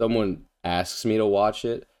asks me to watch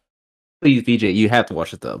it, Please, VJ, you have to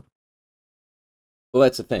watch it though. well,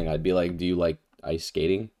 that's the thing. I'd be like, "Do you like ice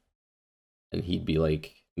skating?" And he'd be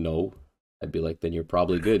like, "No." I'd be like, "Then you're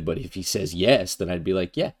probably good." But if he says yes, then I'd be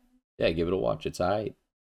like, "Yeah, give it a watch. It's alright."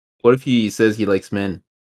 What if he says he likes men?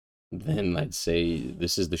 Then I'd say,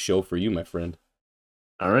 "This is the show for you, my friend."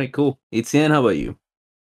 All right, cool. Etienne, how about you?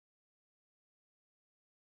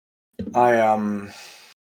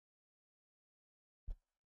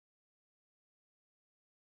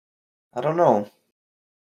 I don't know.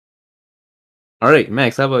 All right,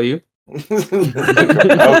 Max, how about you?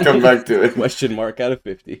 I'll come back to it. Question mark out of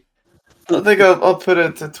 50. I think I'll put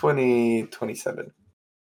it to 27.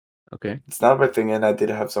 Okay. It's not my thing, and I did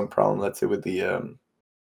have some problem. Let's say with the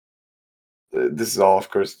this is all, of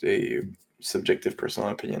course, a subjective personal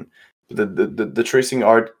opinion. The tracing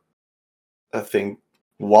art thing,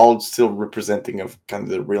 while still representing of kind of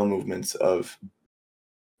the real movements of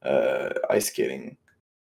ice skating.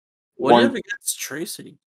 What do you have against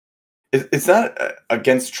Tracy? It's not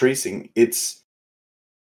against tracing. It's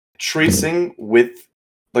tracing with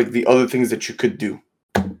like the other things that you could do.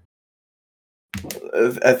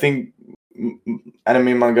 I think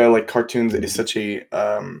anime, manga, like cartoons, is such a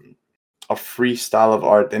free style of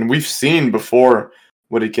art, and we've seen before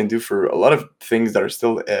what it can do for a lot of things that are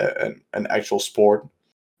still an actual sport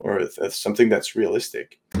or something that's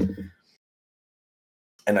realistic.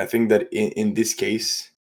 And I think that in this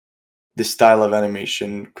case, this style of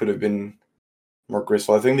animation could have been more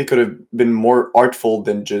graceful. I think they could have been more artful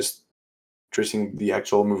than just tracing the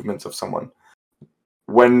actual movements of someone.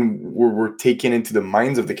 When we're taken into the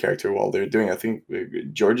minds of the character while they're doing, I think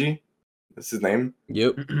Georgie, that's his name.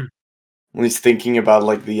 Yep. When he's thinking about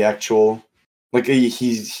like the actual, like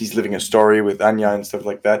he's living a story with Anya and stuff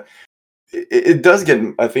like that. It does get.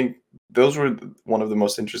 I think those were one of the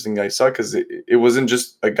most interesting I saw because it wasn't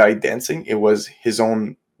just a guy dancing; it was his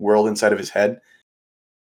own world inside of his head.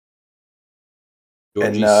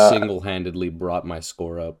 Georgie And, single-handedly brought my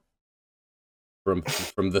score up from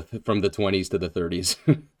the 20s to the 30s.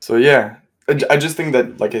 So yeah, I just think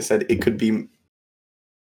that, like I said, it could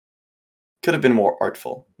have been more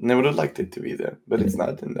artful, and I would have liked it to be there, but it's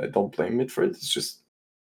not, and I don't blame it for it. It's just,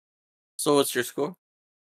 So what's your score?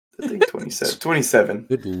 I think 27. 27.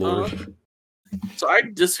 Good lord. So I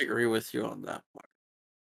disagree with you on that part.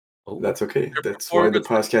 Oh, That's okay. Their That's why the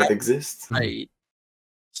performance podcast exists. Right.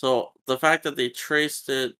 So the fact that they traced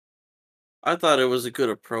it, I thought it was a good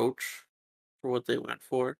approach for what they went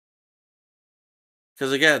for.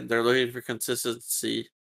 Because again, they're looking for consistency,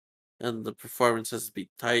 and the performance has to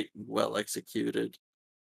be tight and well executed.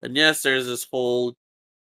 And yes, there's this whole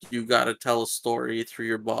you gotta tell a story through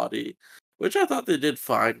your body, which I thought they did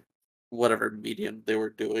fine, whatever medium they were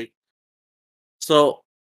doing. So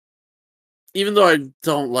even though I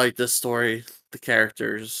don't like this story, the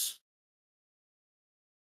characters,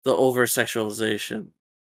 the over sexualization,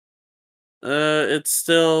 it's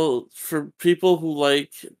still for people who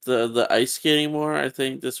like the ice skating more. I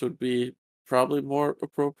think this would be probably more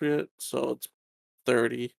appropriate. So it's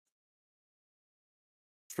 30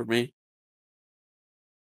 for me.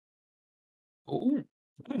 Ooh.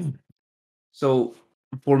 So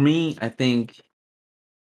for me, I think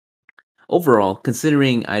overall,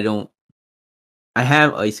 considering I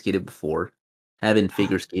have ice skated before, haven't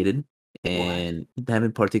figure skated, and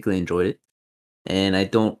haven't particularly enjoyed it, and I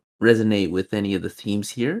don't resonate with any of the themes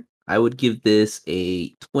here. I would give this a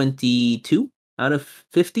 22 out of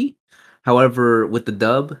 50. However, with the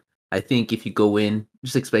dub, I think if you go in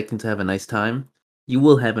just expecting to have a nice time, you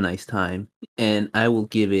will have a nice time, and I will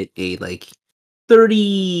give it a like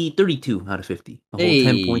 32 out of 50. A whole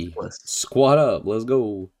 10 points hey, plus. squat up. Let's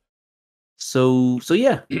go. So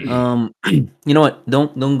yeah. You know what?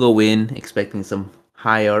 Don't go in expecting some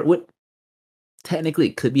high art. What technically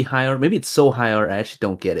it could be high art. Maybe it's so high art I actually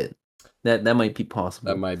don't get it. That might be That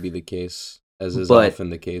possible. might be the case, as is But often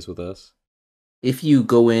the case with us. if you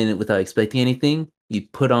go in without expecting anything, you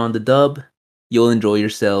put on the dub, you'll enjoy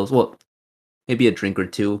yourselves. Well, maybe a drink or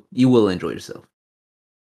two. You will enjoy yourself.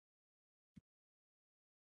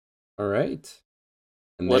 All right.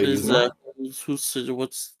 And What there you is go.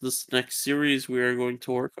 what's this next series we are going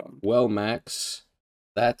to work on? Well, Max,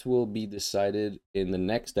 that will be decided in the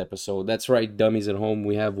next episode. That's right, dummies at home.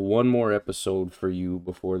 We have one more episode for you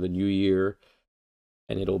before the new year,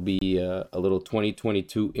 and it'll be a little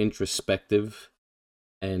 2022 introspective,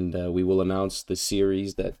 and we will announce the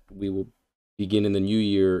series that we will begin in the new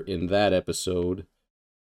year in that episode.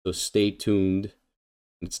 So stay tuned.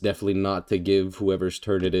 It's definitely not to give whoever's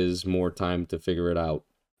turn it is more time to figure it out.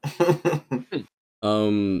 I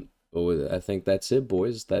think that's it,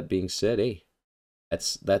 boys. That being said, hey,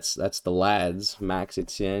 that's the lads, Max,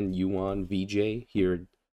 Etienne, Yuan, VJ here at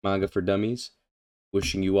Manga for Dummies.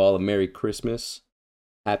 Wishing you all a Merry Christmas,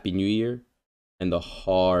 Happy New Year, and the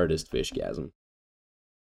hardest fishgasm.